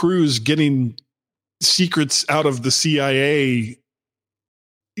Tom Cruise getting secrets out of the CIA.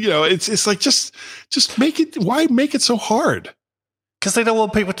 It's like, just make it. Why make it so hard? Because they don't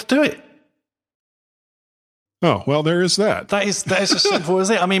want people to do it. Oh, well, there is that. That is as simple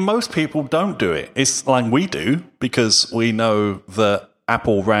as it. I mean, most people don't do it. It's like we do, because we know that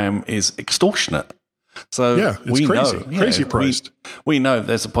Apple RAM is extortionate. So yeah, it's we crazy, know, crazy priced. We know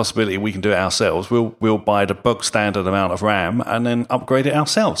there's a possibility we can do it ourselves. We'll buy the bog standard amount of RAM and then upgrade it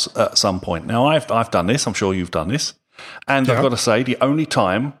ourselves at some point. Now, I've done this. I'm sure you've done this. And I've got to say, the only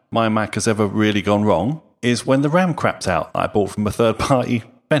time my Mac has ever really gone wrong is when the RAM crapped out that I bought from a third-party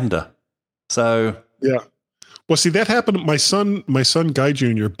vendor. So yeah. Well, see, that happened. My son Guy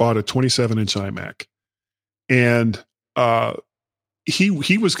Jr. bought a 27-inch iMac, and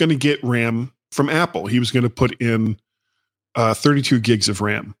he was going to get RAM from Apple. He was going to put in 32 gigs of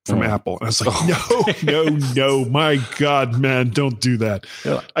RAM from Apple. And I was like, no, my God, man, don't do that.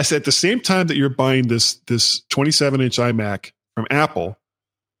 Yeah. I said, at the same time that you're buying this 27-inch iMac from Apple,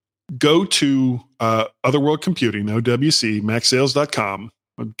 go to Otherworld Computing, OWC, MacSales.com,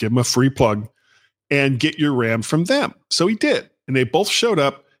 I'll give him a free plug, and get your RAM from them. So he did. And they both showed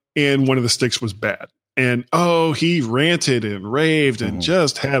up, and one of the sticks was bad. And, he ranted and raved and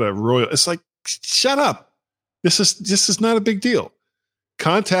just had a royal. It's like, shut up. This is not a big deal.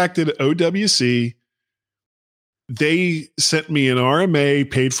 Contacted OWC. They sent me an RMA,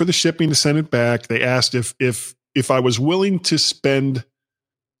 paid for the shipping to send it back. They asked if I was willing to spend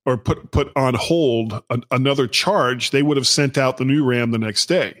or put on hold another charge. They would have sent out the new RAM the next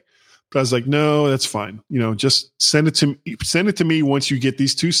day. But I was like, no, that's fine. Just send it to me once you get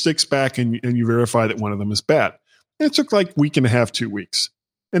these 2 sticks back and you verify that one of them is bad. And it took like a week and a half, 2 weeks.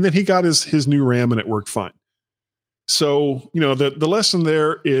 And then he got his new RAM and it worked fine. So, the lesson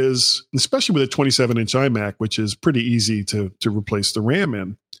there is, especially with a 27-inch iMac, which is pretty easy to replace the RAM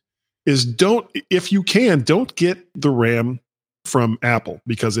in, is if you can, don't get the RAM from Apple,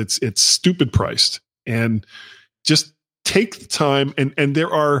 because it's stupid priced. And just take the time, and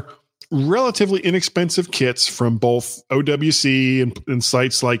there are relatively inexpensive kits from both OWC and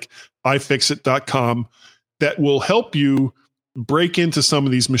sites like iFixit.com that will help you break into some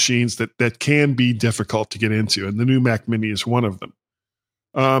of these machines that can be difficult to get into. And the new Mac Mini is one of them.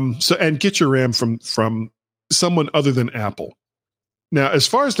 And get your RAM from someone other than Apple. Now, as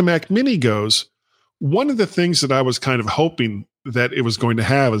far as the Mac Mini goes, one of the things that I was kind of hoping that it was going to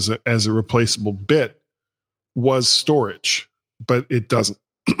have as a replaceable bit was storage, but it doesn't.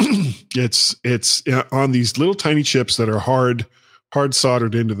 It's on these little tiny chips that are hard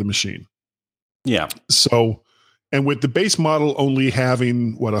soldered into the machine. Yeah. So, and with the base model only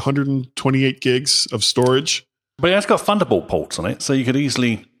having 128 gigs of storage, but it's got Thunderbolt ports on it, so you could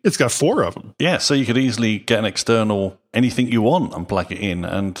easily. It's got 4 of them. Yeah, so you could easily get an external anything you want and plug it in,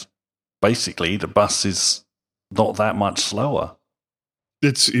 and basically the bus is not that much slower.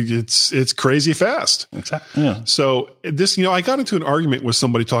 It's crazy fast. Exactly. Yeah. So this, I got into an argument with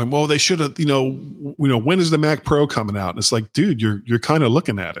somebody talking, well, they should have, when is the Mac Pro coming out? And it's like, dude, you're kind of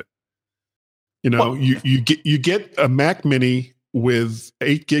looking at it. You get a Mac Mini with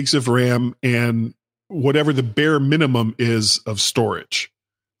 8 gigs of RAM and whatever the bare minimum is of storage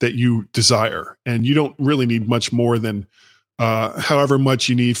that you desire. And you don't really need much more than however much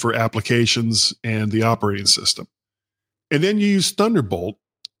you need for applications and the operating system. And then you use Thunderbolt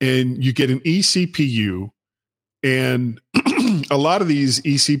and you get an eCPU. And a lot of these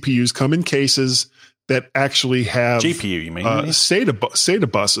eCPUs come in cases that actually have GPU, you mean? SATA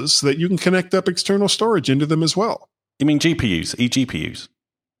buses so that you can connect up external storage into them as well. You mean GPUs, eGPUs?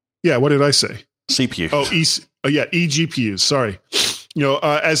 Yeah, what did I say? CPU. eGPUs. Sorry.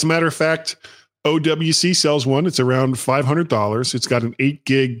 As a matter of fact, OWC sells one. It's around $500. It's got an 8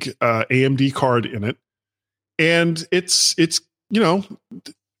 gig AMD card in it. And it's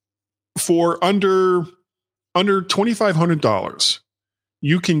for under $2,500,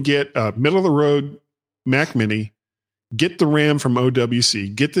 you can get a middle of the road Mac Mini, get the RAM from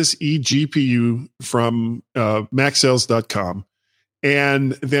OWC, get this eGPU from MacSales.com,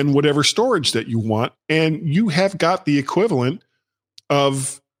 and then whatever storage that you want, and you have got the equivalent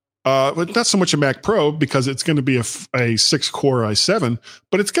of but not so much a Mac Pro because it's going to be a 6-core i7,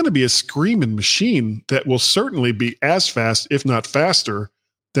 but it's going to be a screaming machine that will certainly be as fast, if not faster,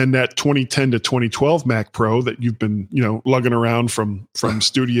 than that 2010 to 2012 Mac Pro that you've been, lugging around from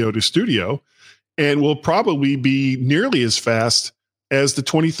studio to studio, and will probably be nearly as fast as the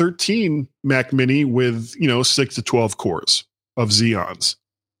 2013 Mac Mini with, 6 to 12 cores of Xeons.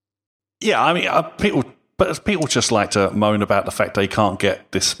 Yeah, I mean, people just like to moan about the fact they can't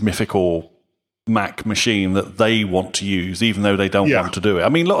get this mythical Mac machine that they want to use, even though they don't want to do it. I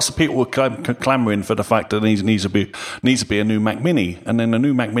mean, lots of people were clamoring for the fact that there needs to be a new Mac Mini, and then a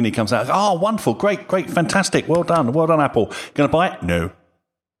new Mac Mini comes out. Oh, wonderful, great, fantastic, well done, Apple. Going to buy it? No.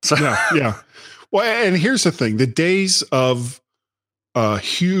 So yeah. Well, and here's the thing: the days of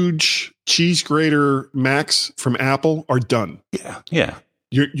huge cheese grater Macs from Apple are done. Yeah.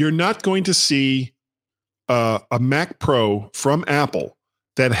 You're not going to see a Mac Pro from Apple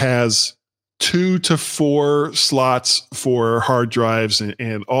that has 2 to 4 slots for hard drives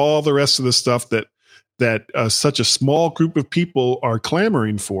and all the rest of the stuff that such a small group of people are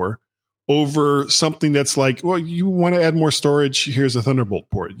clamoring for over something that's like, well, you want to add more storage, here's a Thunderbolt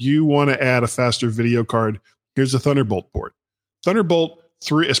port. You want to add a faster video card, here's a Thunderbolt port. Thunderbolt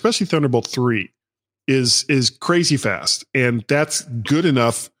 3, especially Thunderbolt 3, is crazy fast, and that's good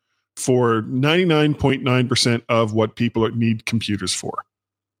enough for 99.9% of what people need computers for.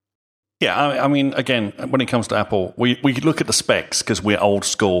 Yeah, I mean, again, when it comes to Apple, we look at the specs because we're old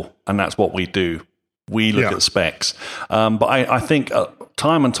school, and that's what we do. We look at specs. But I think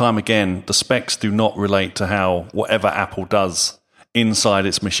time and time again, the specs do not relate to how whatever Apple does inside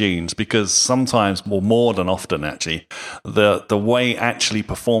its machines, because sometimes, well, more than often actually, the way it actually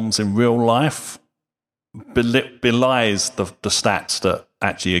performs in real life belies the stats that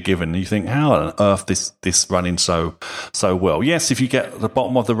actually are given. You think, how on earth this running so well? Yes, if you get the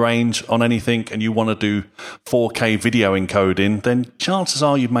bottom of the range on anything and you want to do 4K video encoding, then chances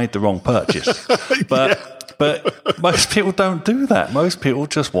are you've made the wrong purchase. But most people don't do that. Most people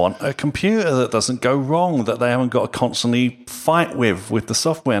just want a computer that doesn't go wrong, that they haven't got to constantly fight with the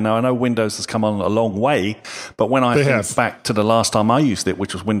software. Now, I know Windows has come on a long way, but when I think back to the last time I used it,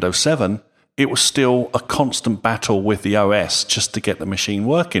 which was Windows 7, it was still a constant battle with the OS just to get the machine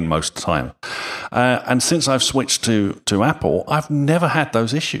working most of the time. And since I've switched to Apple, I've never had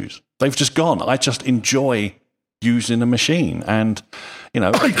those issues. They've just gone. I just enjoy using a machine. And,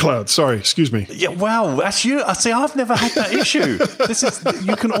 iCloud, sorry, excuse me. Yeah, wow, that's you. I see, I've never had that issue.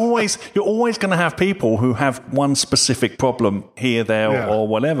 You're always going to have people who have one specific problem here, there, or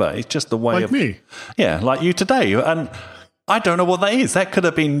whatever. It's just the way like me. Yeah, like you today. And I don't know what that is. That could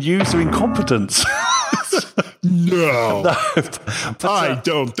have been user incompetence. No, I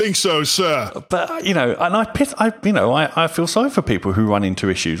don't think so, sir. But and I feel sorry for people who run into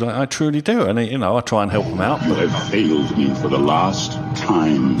issues. I truly do, and I try and help them out. You have failed me for the last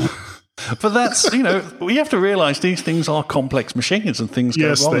time. But that's we have to realise these things are complex machines and things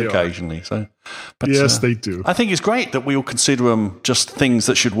go wrong occasionally. So, but yes, they do. I think it's great that we all consider them just things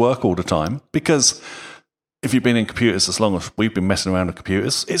that should work all the time, because if you've been in computers as long as we've been messing around with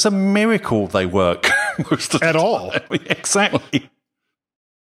computers, it's a miracle they work most of the time. All. Exactly.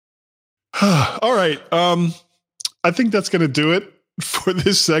 All right. I think that's going to do it for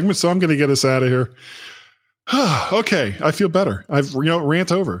this segment, so I'm going to get us out of here. Okay, I feel better. I've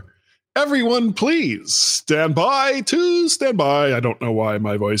rant over. Everyone, please stand by. I don't know why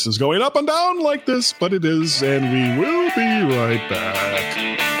my voice is going up and down like this, but it is, and we will be right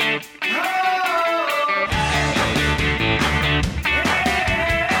back.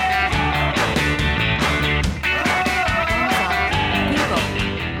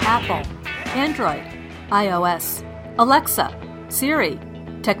 Apple, Android, iOS, Alexa, Siri,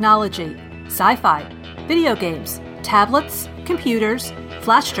 technology, sci-fi, video games, tablets, computers,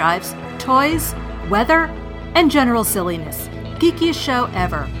 flash drives, toys, weather, and general silliness. Geekiest show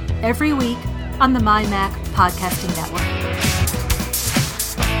ever, every week on the MyMac Podcasting Network.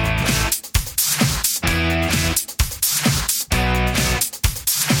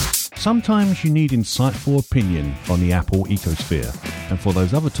 Sometimes you need insightful opinion on the Apple ecosphere, and for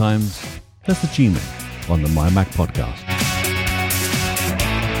those other times, there's the G-Men on the MyMac Podcast.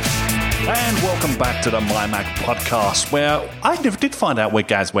 And welcome back to the MyMac Podcast, where I never did find out where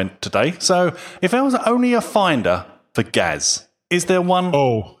Gaz went today. So if there was only a finder for Gaz, is there one?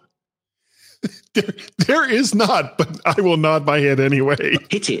 Oh, there is not, but I will nod my head anyway.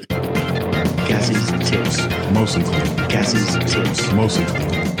 Hit it. Gaz's tips. Mostly. Gaz's tips. Mostly.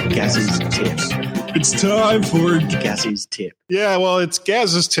 Gaz's tips. It's time for Gaz's tip. Yeah, well, it's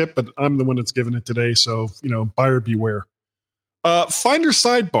Gaz's tip, but I'm the one that's giving it today, so buyer beware. Finder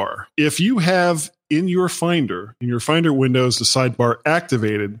sidebar. If you have in your Finder windows, the sidebar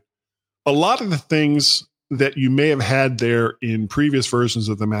activated, a lot of the things that you may have had there in previous versions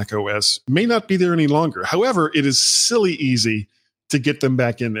of the Mac OS may not be there any longer. However, it is silly easy to get them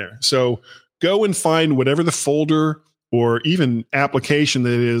back in there. So go and find whatever the folder or even application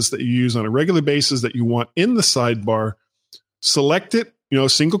that it is that you use on a regular basis that you want in the sidebar. Select it,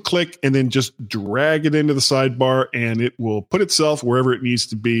 single click, and then just drag it into the sidebar, and it will put itself wherever it needs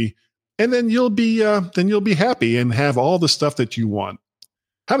to be. And then you'll be happy and have all the stuff that you want.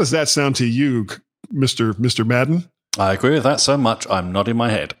 How does that sound to you, Mr. Madden? I agree with that so much, I'm nodding my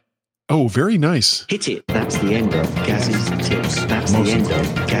head. Oh, very nice. Hit it. That's the end of Gaz's tips. That's the end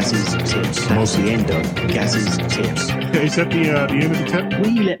of Gaz's tips. That's the end of Gaz's tips. Is that the end of the tip? Will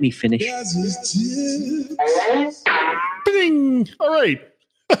you let me finish? Gaz's tips. Bing! All right.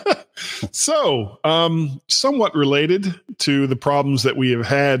 So, somewhat related to the problems that we have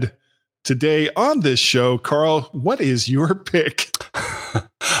had today on this show, Carl, what is your pick?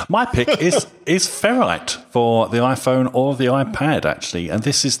 My pick is Ferrite for the iPhone or the iPad, actually, and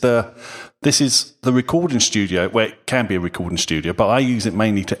this is the recording studio. Well, it can be a recording studio, but I use it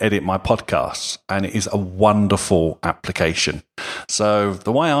mainly to edit my podcasts, and it is a wonderful application. So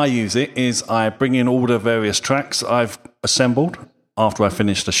the way I use it is I bring in all the various tracks I've assembled after I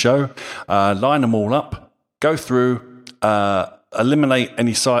finish the show, line them all up, go through. Eliminate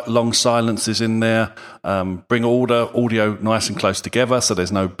any long silences in there, bring all the audio nice and close together so there's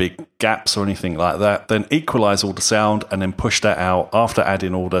no big gaps or anything like that, then equalize all the sound and then push that out after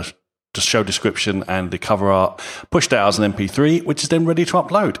adding all the show description and the cover art, push that out as an MP3, which is then ready to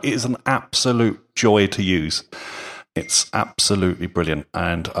upload. It is an absolute joy to use. It's absolutely brilliant.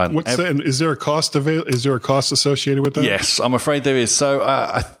 And is there a cost associated with that? Yes, I'm afraid there is. So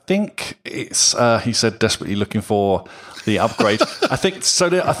I think it's he said desperately looking for the upgrade. I think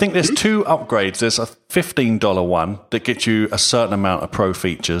so. I think there's two upgrades. There's a $15 one that gets you a certain amount of pro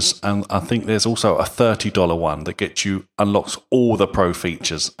features, and I think there's also a $30 one that unlocks all the pro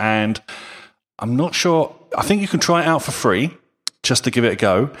features. And I'm not sure. I think you can try it out for free just to give it a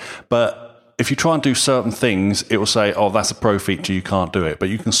go, but if you try and do certain things, it will say, oh, that's a pro feature, you can't do it. But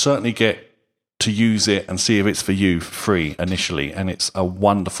you can certainly get to use it and see if it's for you for free initially, and it's a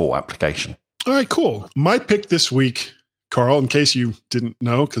wonderful application. All right, cool. My pick this week, Carl, in case you didn't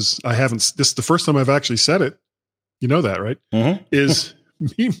know, because this is the first time I've actually said it. You know that, right? Mm-hmm. Is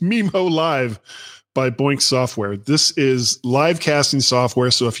Mimo Live by Boink Software. This is live casting software,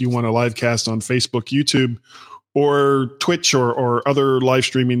 so if you want to live cast on Facebook, YouTube, or Twitch or other live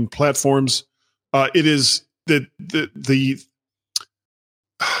streaming platforms, it is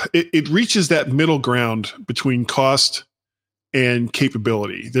it reaches that middle ground between cost and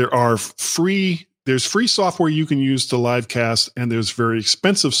capability. There's free software you can use to live cast, and there's very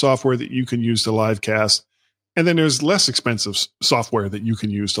expensive software that you can use to live cast, and then there's less expensive software that you can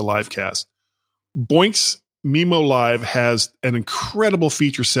use to live cast. Boink's Mimo Live has an incredible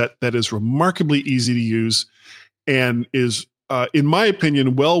feature set that is remarkably easy to use and is, in my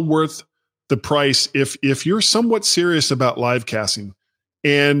opinion, well worth the price if you're somewhat serious about live casting.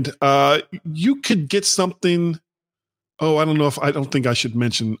 And you could get something. Oh, I don't think I should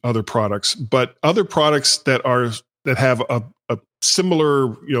mention other products, but other products that have a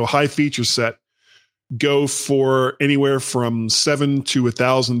similar, high feature set go for anywhere from $700 to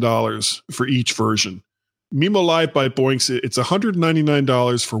 $1,000 for each version. Mimo Live by Boinks, it's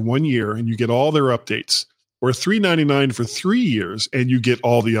 $199 for 1 year, and you get all their updates, or $399 for 3 years, and you get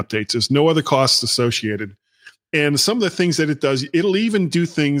all the updates. There's no other costs associated. And some of the things that it does, it'll even do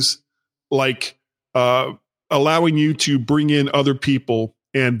things like allowing you to bring in other people,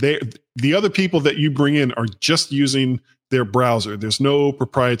 and the other people that you bring in are just using their browser. There's no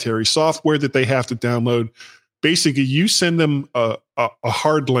proprietary software that they have to download. Basically, you send them a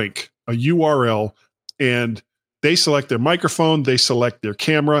hard link, a URL, and they select their microphone, they select their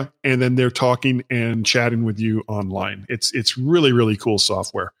camera, and then they're talking and chatting with you online. It's really, really cool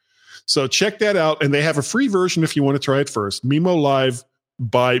software. So check that out. And they have a free version if you want to try it first. Mimo Live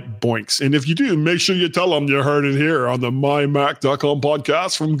by Boinks. And if you do, make sure you tell them you heard it here on the mymac.com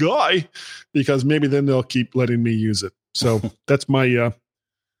podcast from Guy, because maybe then they'll keep letting me use it. So that's my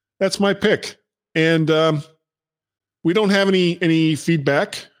pick. And we don't have any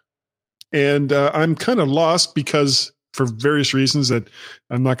feedback. And I'm kind of lost because for various reasons that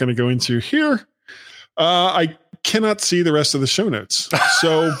I'm not going to go into here, I cannot see the rest of the show notes.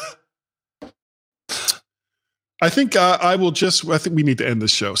 So I think I think we need to end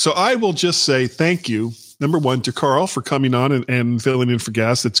this show. So I will just say thank you, number one, to Carl for coming on and filling in for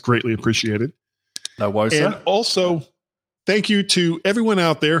Gaz. That's greatly appreciated. No worries, and sir. Also Thank you to everyone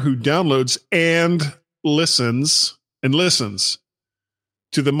out there who downloads and listens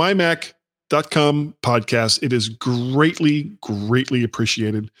to the mymac.com podcast. It is greatly, greatly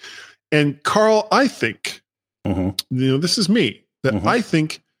appreciated. And Carl, I think, this is me, that I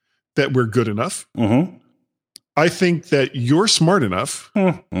think that we're good enough. I think that you're smart enough.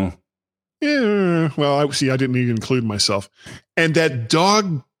 Yeah, well, I didn't even include myself. And that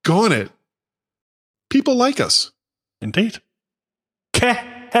doggone it, people like us. Indeed. Ke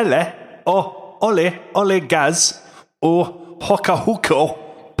hele o ole gaz o hoka huko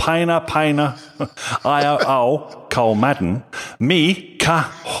paina io au kau madden me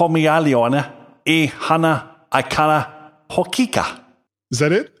ka homialiona e hana aikara hokika. Is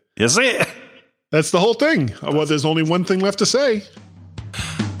that it? Is it? That's the whole thing. Well, there's only one thing left to say.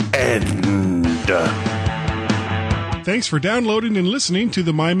 End. Thanks for downloading and listening to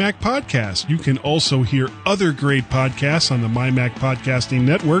the MyMac Podcast. You can also hear other great podcasts on the MyMac Podcasting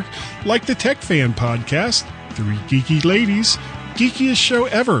Network, like the Tech Fan Podcast, Three Geeky Ladies, Geekiest Show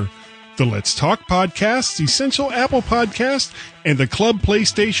Ever, the Let's Talk Podcast, Essential Apple Podcast, and the Club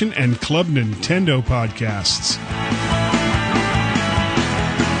PlayStation and Club Nintendo Podcasts.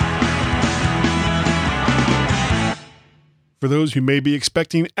 For those who may be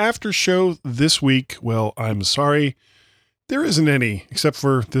expecting after show this week, well, I'm sorry. There isn't any, except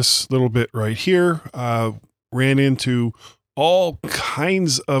for this little bit right here. Ran into all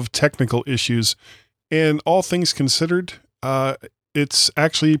kinds of technical issues, and all things considered, it's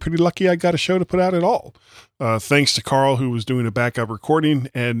actually pretty lucky I got a show to put out at all. Thanks to Carl, who was doing a backup recording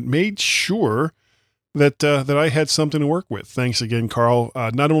and made sure that I had something to work with. Thanks again, Carl,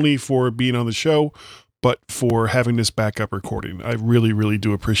 not only for being on the show, but for having this backup recording. I really, really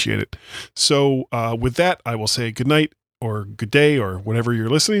do appreciate it. So with that, I will say good night or good day or whenever you're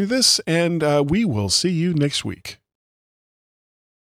listening to this, and we will see you next week.